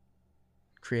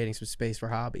 Creating some space for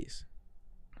hobbies.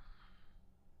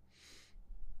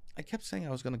 I kept saying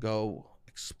I was going to go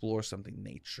explore something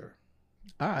nature,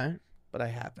 All right. but I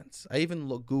haven't. I even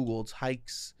Googled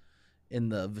hikes in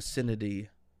the vicinity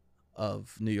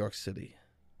of New York City.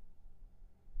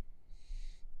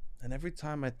 And every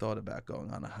time I thought about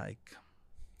going on a hike,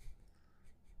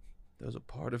 there was a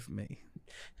part of me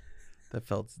that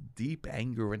felt deep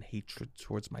anger and hatred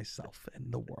towards myself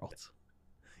and the world.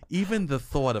 Even the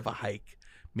thought of a hike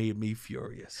made me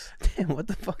furious. Damn, what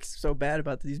the fuck's so bad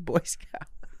about these Boy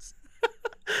Scouts?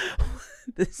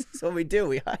 This is what we do.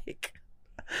 We hike.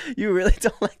 You really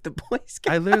don't like the Boy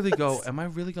Scouts? I literally go, am I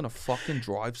really going to fucking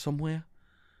drive somewhere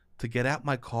to get out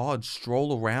my car and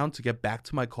stroll around to get back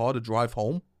to my car to drive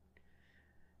home?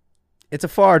 It's a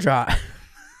far drive.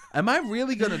 Am I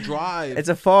really going to drive It's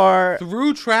a far.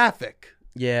 through traffic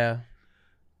Yeah.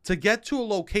 to get to a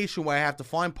location where I have to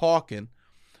find parking,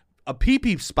 a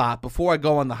pee-pee spot before I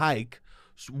go on the hike,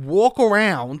 walk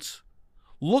around,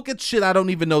 look at shit I don't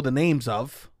even know the names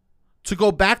of, to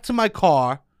go back to my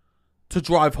car to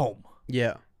drive home?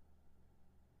 Yeah.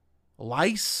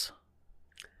 Lice,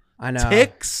 I know.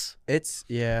 ticks. It's,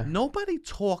 yeah. Nobody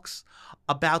talks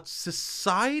about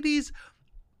society's.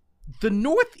 The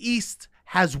Northeast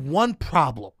has one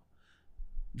problem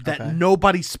that Okay.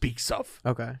 nobody speaks of.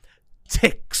 Okay.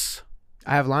 Ticks.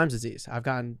 I have Lyme's disease. I've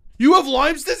gotten. You have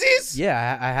Lyme's disease?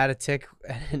 Yeah, I had a tick,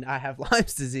 and I have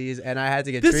Lyme's disease, and I had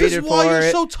to get This treated is why for you're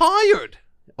it so tired.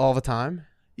 all the time.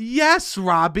 Yes,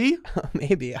 Robbie.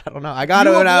 Maybe, I don't know. I got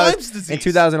You it when have I Lyme's was disease. in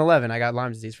 2011. I got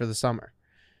Lyme's disease for the summer,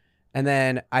 and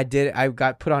then I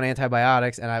got put on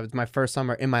antibiotics, and it was my first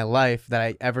summer in my life that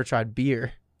I ever tried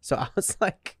beer. So I was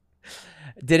like,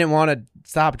 didn't want to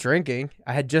stop drinking.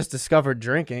 I had just discovered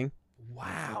drinking,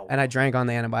 Wow. and I drank on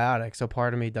the antibiotic. So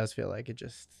part of me does feel like it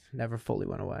just never fully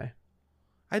went away.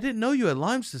 I didn't know you had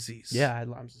Lyme's disease. Yeah, I had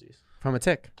Lyme's disease from a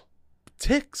tick.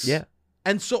 Ticks. Yeah.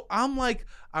 And so I'm like,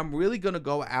 I'm really going to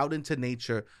go out into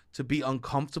nature to be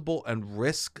uncomfortable and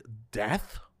risk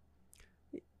death?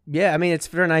 Yeah, I mean, it's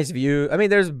for a nice view. I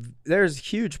mean, there's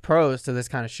huge pros to this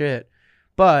kind of shit,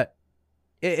 but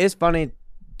it is funny.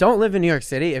 Don't live in New York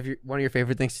City if one of your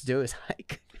favorite things to do is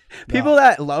hike. People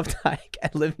that love to hike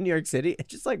and live in New York City, it's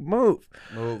just like move.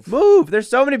 There's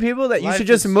so many people that you Life should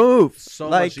just is move. So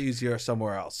like, much easier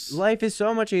somewhere else. life is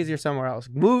so much easier somewhere else.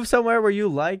 Move somewhere where you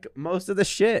like most of the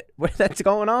shit that's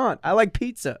going on. I like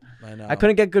pizza. I know. I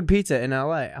couldn't get good pizza in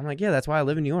LA. I'm like, yeah, that's why I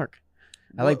live in New York.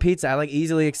 I like pizza. I like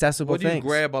easily accessible What do you things.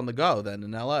 grab on the go then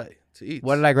in LA to eat?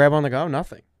 What did I grab on the go?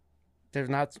 Nothing. There's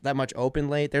not that much open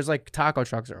late. There's like taco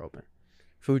trucks are open.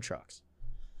 Food trucks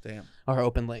Damn. are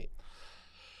open late.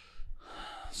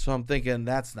 So I'm thinking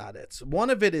that's not it. One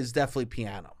of it is definitely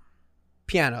piano.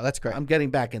 Piano. That's great. I'm getting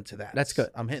back into that. That's good.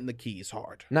 I'm hitting the keys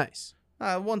hard. Nice.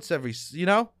 Once every, you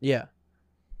know? Yeah.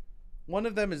 One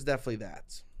of them is definitely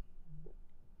that.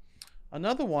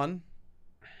 Another one,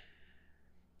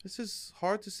 this is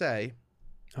hard to say.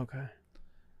 Okay.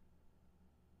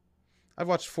 I've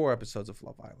watched 4 episodes of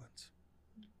Love Island.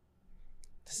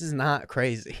 This is not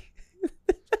crazy.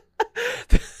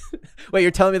 Wait,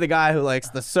 you're telling me the guy who likes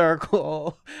The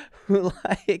Circle, who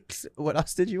likes, what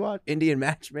else did you watch? Indian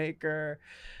Matchmaker,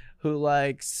 who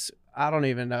likes, I don't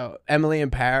even know, Emily in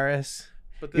Paris.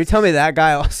 You're telling me that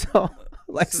guy also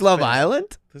likes Love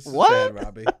Island? This is what? bad,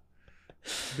 Robbie.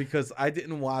 Because I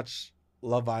didn't watch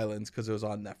Love Island because it was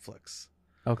on Netflix.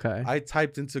 Okay. I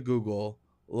typed into Google,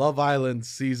 Love Island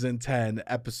season 10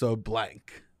 episode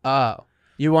blank. Oh,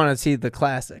 you want to see the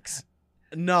classics?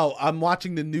 No, I'm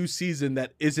watching the new season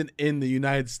that isn't in the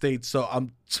United States, so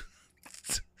I'm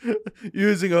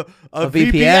using a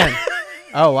VPN.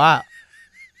 Oh, wow.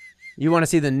 You want to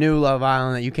see the new Love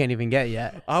Island that you can't even get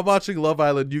yet. I'm watching Love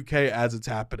Island UK as it's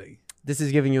happening. This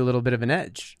is giving you a little bit of an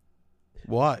edge.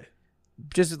 Why?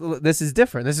 Just this is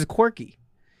different. This is quirky.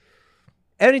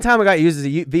 Anytime a guy uses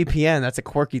a VPN, that's a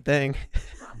quirky thing.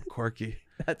 I'm quirky.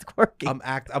 That's quirky. I'm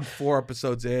 4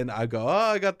 episodes in. I go,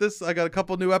 I got this. I got a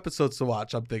couple new episodes to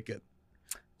watch. I'm thinking.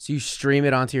 So you stream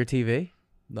it onto your TV?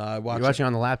 No, I watch. You're watching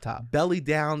on the laptop. Belly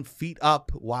down, feet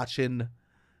up, watching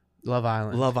Love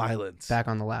Island. Love Island. Back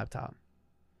on the laptop.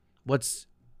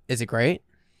 Is it great?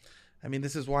 I mean,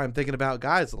 this is why I'm thinking about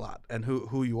guys a lot and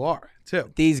who you are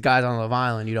too. These guys on Love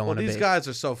Island, you don't want to be. These guys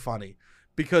are so funny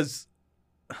because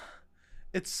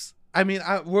it's. I mean,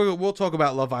 we'll talk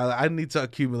about Love Island. I need to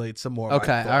accumulate some more.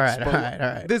 Okay, all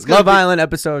right. Love Island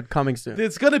episode coming soon.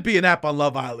 There's gonna be an app on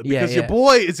Love Island because Yeah. your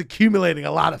boy is accumulating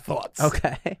a lot of thoughts.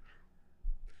 Okay.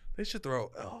 They should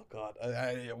throw. Oh God,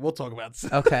 we'll talk about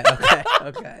this. Okay.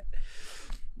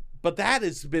 But that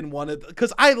has been one of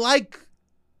because I like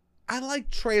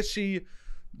trashy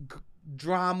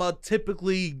drama,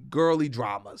 typically girly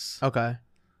dramas. Okay.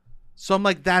 So I'm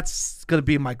like, that's gonna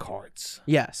be in my cards.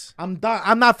 Yes. I'm done.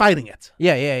 I'm not fighting it.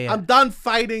 Yeah. I'm done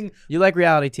fighting. You like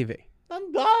reality TV?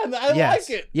 I'm done. I Yes.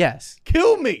 like it. Yes.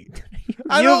 Kill me.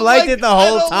 You've liked it the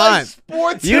whole time. Like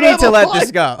sports You and need I to don't let like-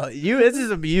 this go. This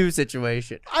is a you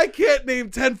situation. I can't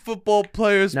name 10 football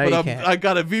players, No, you but can't. I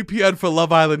got a VPN for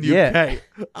Love Island UK. Yeah.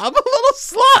 I'm a little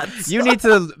slut. You need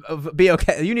to be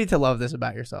okay. You need to love this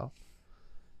about yourself.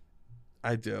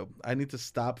 I do. I need to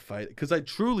stop fighting because I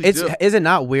truly Is do. it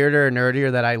not weirder or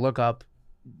nerdier that I look up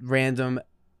random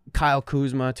Kyle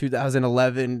Kuzma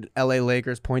 2011 LA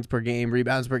Lakers points per game,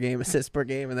 rebounds per game, assists per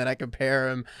game, and then I compare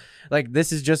him? Like,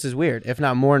 this is just as weird, if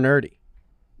not more nerdy.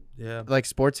 Yeah. Like,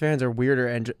 sports fans are weirder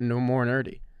and no more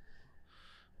nerdy.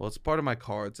 Well, it's part of my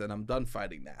cards, and I'm done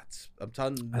fighting that. I'm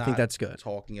done. I think that's good.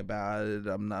 Talking about it.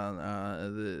 I'm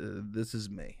not. This is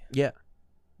me. Yeah.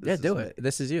 This Do is it. me.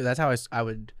 This is you. That's how I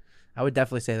would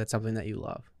definitely say that's something that you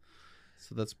love.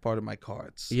 So that's part of my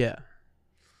cards. Yeah.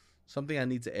 Something I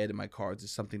need to add in my cards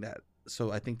is something that.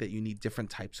 So I think that you need different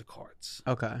types of cards.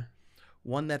 Okay.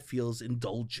 One that feels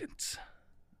indulgent,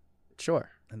 Sure.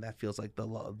 and that feels like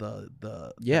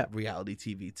the Yeah. reality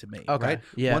TV to me. Okay. Right.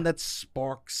 Yeah. One that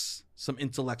sparks some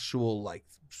intellectual, like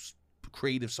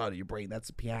creative side of your brain. That's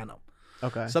the piano.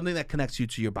 Okay. Something that connects you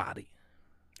to your body.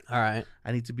 All right.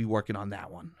 I need to be working on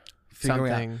that one.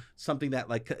 Something that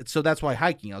like, so that's why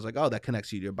hiking, I was like, oh, that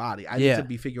connects you to your body. I need to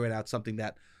be figuring out something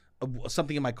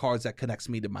in my cards that connects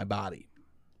me to my body.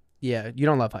 Yeah. You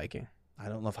don't love hiking. I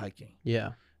don't love hiking.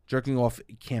 Yeah. Jerking off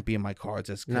can't be in my cards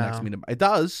as connects No. me to. It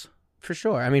does. For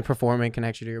sure. I mean, performing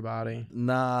connects you to your body,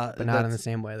 Nah, but not in the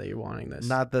same way that you're wanting this.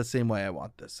 Not the same way I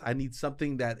want this. I need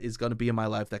something that is going to be in my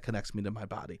life that connects me to my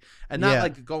body, and not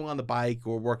like going on the bike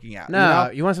or working out. No, you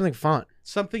know? you want something fun.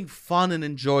 Something fun and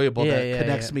enjoyable that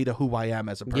connects me to who I am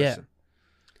as a person. Yeah.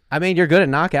 I mean, you're good at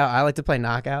knockout. I like to play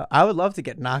knockout. I would love to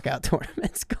get knockout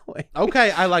tournaments going. Okay,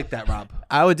 I like that, Rob.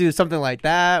 I would do something like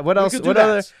that. What else? We could do What that.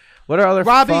 other? What are other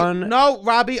Robbie, fun? No,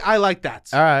 Robbie, I like that.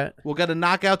 All right. We'll get a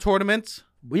knockout tournament.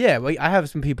 Well, yeah, I have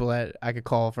some people that I could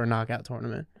call for a knockout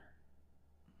tournament.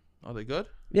 Are they good?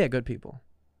 Yeah, good people.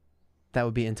 That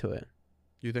would be into it.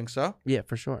 You think so? Yeah,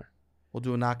 for sure. We'll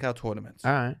do a knockout tournament.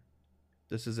 All right.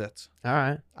 This is it. All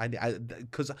right.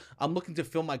 Because I'm looking to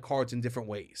fill my cards in different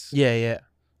ways. Yeah.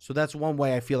 So that's one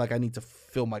way I feel like I need to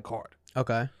fill my card.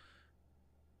 Okay.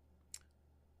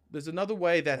 There's another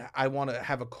way that I want to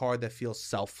have a card that feels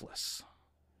selfless.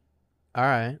 All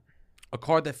right. A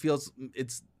card that feels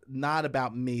it's not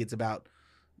about me. It's about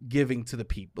giving to the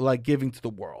people, like giving to the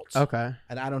world. Okay.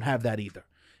 And I don't have that either.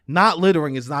 Not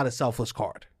littering is not a selfless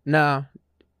card. No,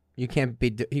 you can't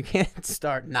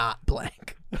start not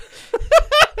blank.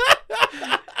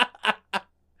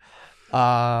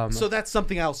 So that's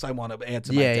something else I want to add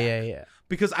to my yeah, deck. yeah.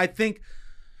 Because I think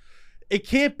it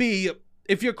can't be,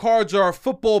 if your cards are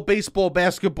football, baseball,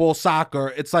 basketball,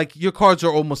 soccer, it's like your cards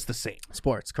are almost the same.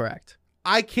 Sports, correct.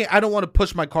 I don't want to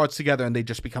push my cards together and they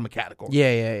just become a category.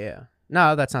 Yeah.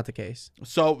 No, that's not the case.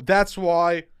 So that's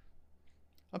why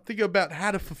I'm thinking about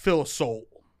how to fulfill a soul.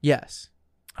 Yes.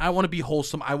 I want to be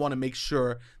wholesome. I want to make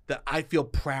sure that I feel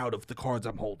proud of the cards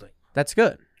I'm holding. That's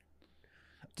good.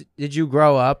 Did you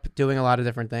grow up doing a lot of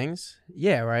different things?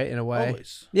 Yeah, right, in a way.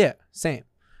 Always. Yeah, same,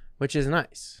 which is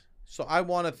nice. So I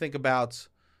want to think about,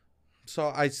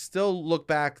 so I still look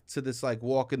back to this like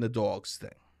walking the dogs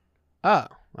thing. Oh,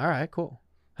 all right, cool.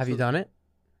 Have you done it?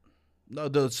 No,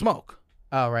 the smoke.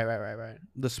 Oh, right.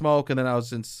 The smoke, and then I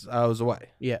was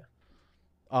away. Yeah.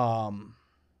 But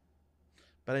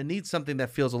I need something that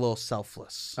feels a little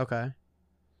selfless. Okay.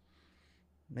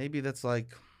 Maybe that's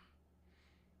like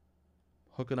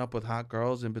hooking up with hot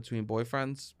girls in between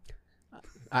boyfriends.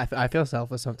 I feel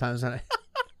selfless sometimes when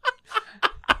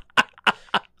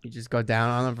you just go down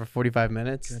on them for 45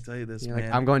 minutes. Can I tell you this, You're man?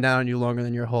 like, I'm going down on you longer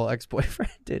than your whole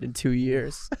ex-boyfriend did in 2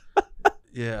 years.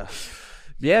 Yeah.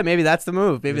 Yeah, maybe that's the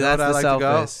move. Maybe You know that's what the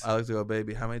selfless. I like to go,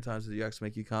 baby. How many times did your ex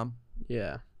make you come?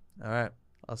 Yeah. All right.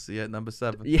 I'll see you at number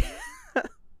 7. Yeah.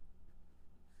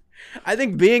 I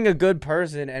think being a good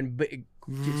person and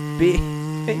just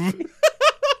being...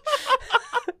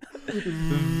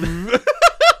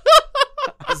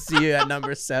 I'll see you at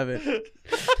number 7.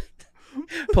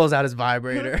 Pulls out his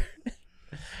vibrator.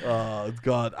 Oh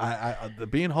God, the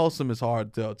being wholesome is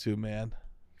hard though too, man.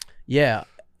 Yeah,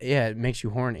 it makes you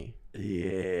horny.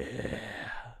 Yeah,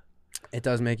 it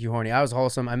does make you horny. I was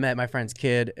wholesome. I met my friend's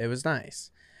kid. It was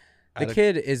nice. The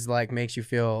kid is like makes you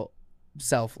feel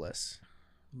selfless.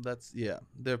 There are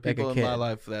Like people a in my kid.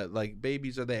 life that like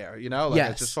babies are there, you know. Like I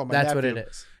Yes, just saw my that's what nephew, it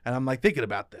is. and I'm like thinking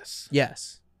about this.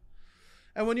 Yes.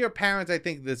 And when you're a parent, I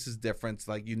think this is different.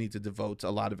 Like you need to devote a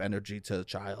lot of energy to the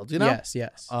child, you know.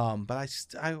 Yes. But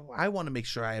I want to make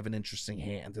sure I have an interesting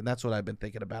hand, and that's what I've been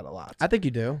thinking about a lot. I think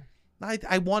you do.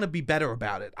 I want to be better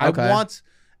about it. Okay.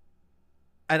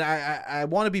 I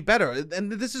want to be better,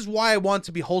 and this is why I want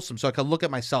to be wholesome, so I can look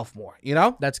at myself more. You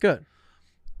know. That's good.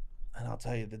 And I'll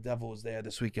tell you, the devil was there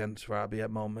this weekend, Robbie,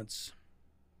 at moments.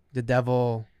 The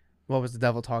devil. What was the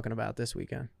devil talking about this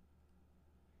weekend?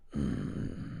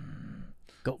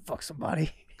 Go fuck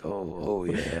somebody. Oh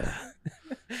yeah.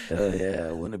 Hell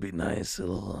yeah. Wouldn't it be nice?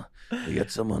 You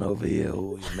get someone over here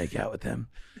who you make out with them.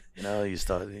 You know, you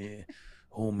start, meet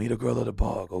a girl at a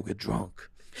bar, go get drunk.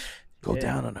 Go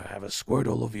down on her, have a squirt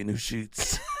all over your new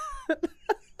sheets.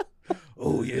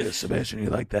 Oh yeah, Sebastian,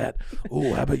 you like that?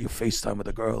 Oh, how about you FaceTime with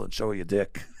a girl and show her your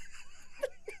dick?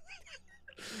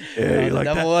 Yeah, you The like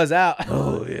devil that? was out.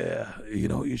 Oh yeah. You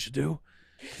know what you should do?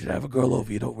 You should have a girl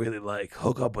over you don't really like,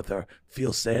 hook up with her,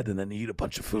 feel sad, and then eat a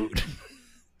bunch of food.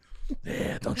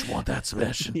 Yeah, don't you want that,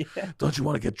 Sebastian? Yeah. Don't you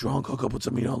want to get drunk, hook up with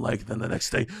somebody you don't like, and then the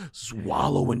next day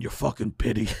swallow in your fucking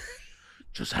pity?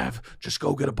 Just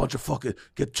go get a bunch of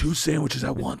get 2 sandwiches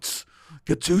at once.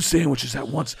 Get 2 sandwiches at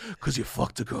once because you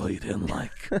fucked a girl you didn't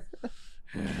like.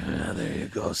 Yeah, there you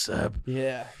go, Seb.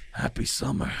 Yeah. Happy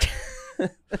summer.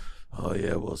 Oh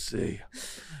yeah, we'll see.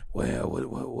 Well,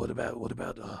 what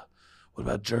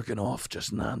about jerking off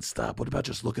just nonstop? What about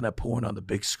just looking at porn on the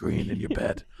big screen in your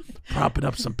bed, propping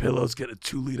up some pillows, get a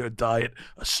 2-liter diet,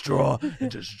 a straw,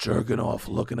 and just jerking off,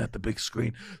 looking at the big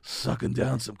screen, sucking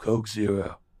down some Coke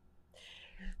Zero?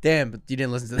 Damn, but you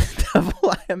didn't listen to the devil,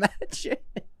 I imagine.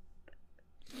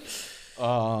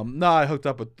 No, I hooked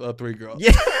up with 3 girls.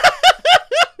 Yeah.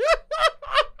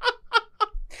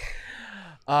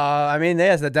 I mean,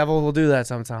 yes, the devil will do that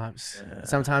sometimes. Yeah.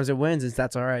 Sometimes it wins, and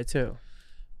that's all right too.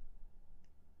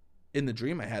 In the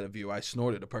dream I had of you, I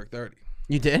snorted a perk 30.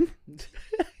 You did?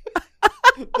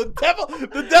 The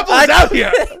devil is out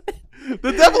here.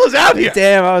 The devil is out here.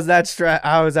 Damn, I was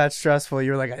that stressful.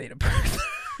 You were like, I need a Percocet.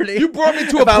 You brought me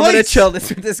to if a I'm gonna place. chill with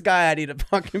this guy, I need a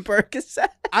fucking Percocet.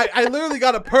 I literally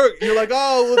got a perk. You're like,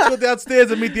 oh, let's go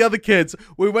downstairs and meet the other kids.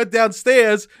 We went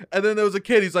downstairs, and then there was a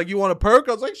kid. He's like, you want a perk?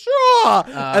 I was like, sure.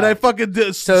 And I fucking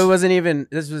did. So it wasn't even.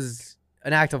 This was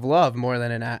an act of love more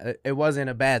than an act. It wasn't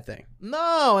a bad thing.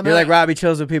 No. And You're then like, Robbie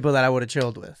chills with people that I would have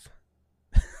chilled with.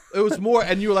 it was more,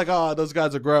 and you were like, oh, those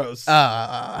guys are gross.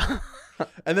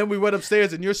 And then we went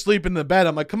upstairs, and you're sleeping in the bed.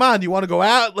 I'm like, come on, you want to go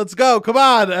out? Let's go. Come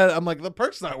on. And I'm like, the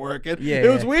perk's not working. Yeah, it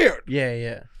was weird.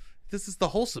 Yeah. This is the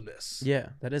wholesomeness. Yeah,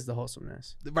 that is the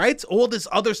wholesomeness. Right? All this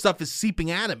other stuff is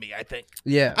seeping out of me, I think.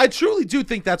 Yeah. I truly do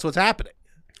think that's what's happening.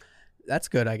 That's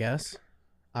good, I guess.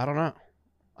 I don't know.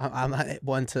 I'm not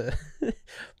one to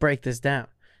break this down.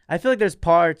 I feel like there's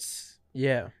parts.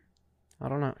 Yeah. I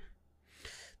don't know.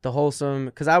 The wholesome,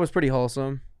 because I was pretty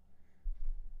wholesome.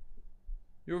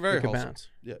 You were very We could wholesome. bounce.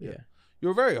 Yeah. Yeah. You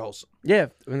were very wholesome. Yeah,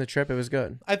 in the trip, it was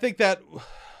good. I think that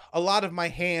a lot of my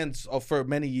hands for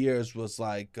many years was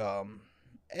like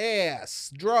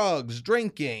ass, drugs,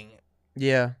 drinking.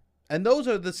 Yeah, And those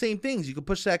are the same things. You could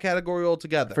push that category all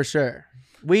together. for sure.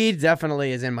 Weed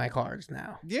definitely is in my cards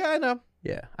now. Yeah, I know.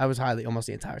 Yeah, I was highly almost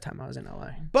the entire time I was in LA.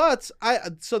 But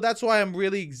so that's why I'm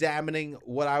really examining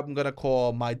what I'm going to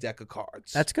call my deck of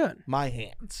cards. That's good. my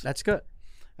hands. That's good.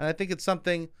 And I think it's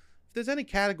something, if there's any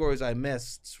categories I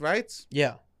missed, right?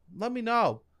 Yeah. Let me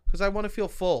know, because I want to feel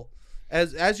full.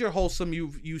 As you're wholesome,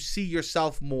 you see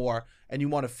yourself more, and you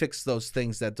want to fix those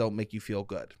things that don't make you feel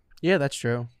good. Yeah, that's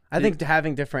true. I think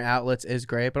having different outlets is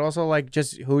great, but also like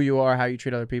just who you are, how you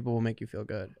treat other people will make you feel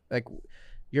good. Like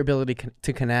your ability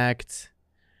to connect.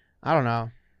 I don't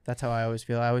know. That's how I always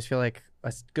feel. I always feel like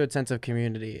a good sense of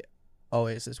community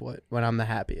always is when I'm the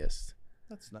happiest.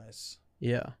 That's nice.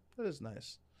 Yeah. That is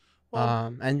nice.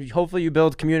 Well, And hopefully you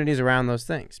build communities around those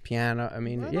things. Piano. I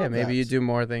mean, I yeah, love maybe that. you do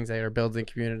more things that are building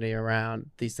community around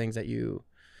these things that you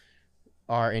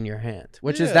are in your hand,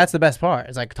 which is Yeah. that's the best part.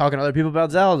 It's like talking to other people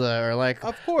about Zelda, or like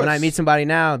of course. when I meet somebody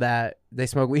now that they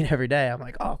smoke weed every day, I'm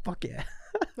like, oh fuck yeah,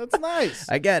 That's nice.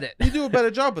 I get it. You do a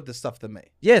better job with this stuff than me.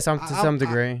 Yeah, to some I'm-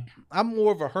 degree. I'm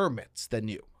more of a hermit than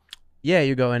you. Yeah,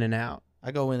 you go in and out.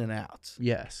 I go in and out.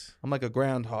 Yes. I'm like a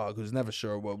groundhog who's never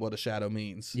sure what a shadow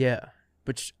means. Yeah.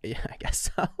 But yeah, I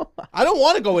guess so. I don't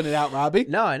want to go in and out, Robbie.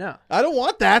 No, I know. I don't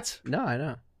want that. No, I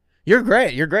know. You're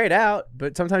great. You're great out,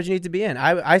 but sometimes you need to be in.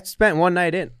 I spent one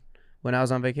night in when I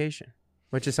was on vacation,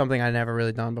 which is something I never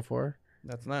really done before.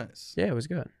 That's nice. Yeah, it was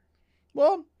good.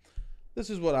 Well, this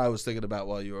is what I was thinking about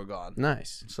while you were gone.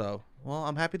 Nice. So, well,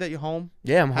 I'm happy that you're home.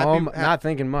 Yeah, I'm Happy- home, hap- not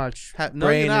thinking much. No,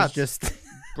 Brain you're not. is just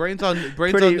Brains on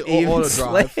pretty even auto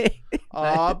drive.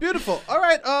 slate. Beautiful. All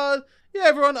right. Yeah,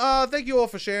 everyone. Thank you all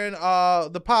for sharing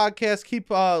the podcast. Keep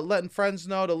letting friends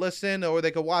know to listen, or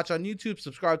they can watch on YouTube.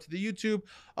 Subscribe to the YouTube.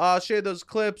 Share those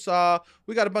clips.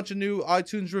 We got a bunch of new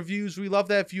iTunes reviews. We love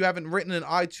that. If you haven't written an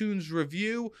iTunes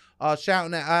review,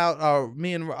 shouting out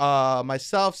me and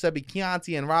myself, Sebi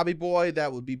Chianti, and Robbie Boy,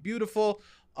 that would be beautiful.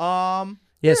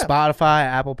 Yeah, Spotify,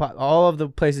 Apple, all of the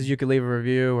places you could leave a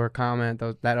review or comment.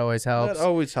 That always helps. That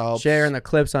always helps. Sharing the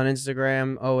clips on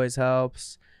Instagram always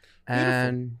helps.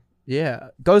 And yeah,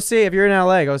 go see, if you're in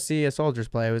LA, go see a Soldiers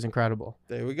play. It was incredible.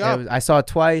 There we go. I saw it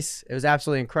twice. It was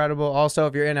absolutely incredible. Also,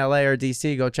 if you're in LA or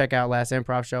DC, go check out Last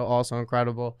Improv Show. Also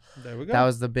incredible. There we go. That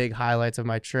was the big highlights of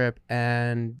my trip.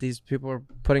 And these people are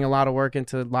putting a lot of work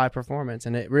into live performance,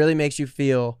 and it really makes you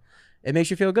feel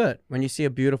good when you see a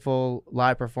beautiful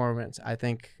live performance. I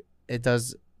think it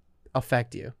does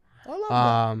affect you. I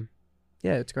love that.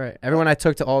 Yeah, it's great. Everyone I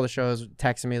took to all the shows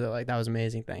texted me that that was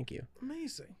amazing. Thank you.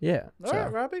 Amazing. Yeah. All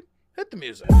right, Robbie, hit the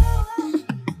music.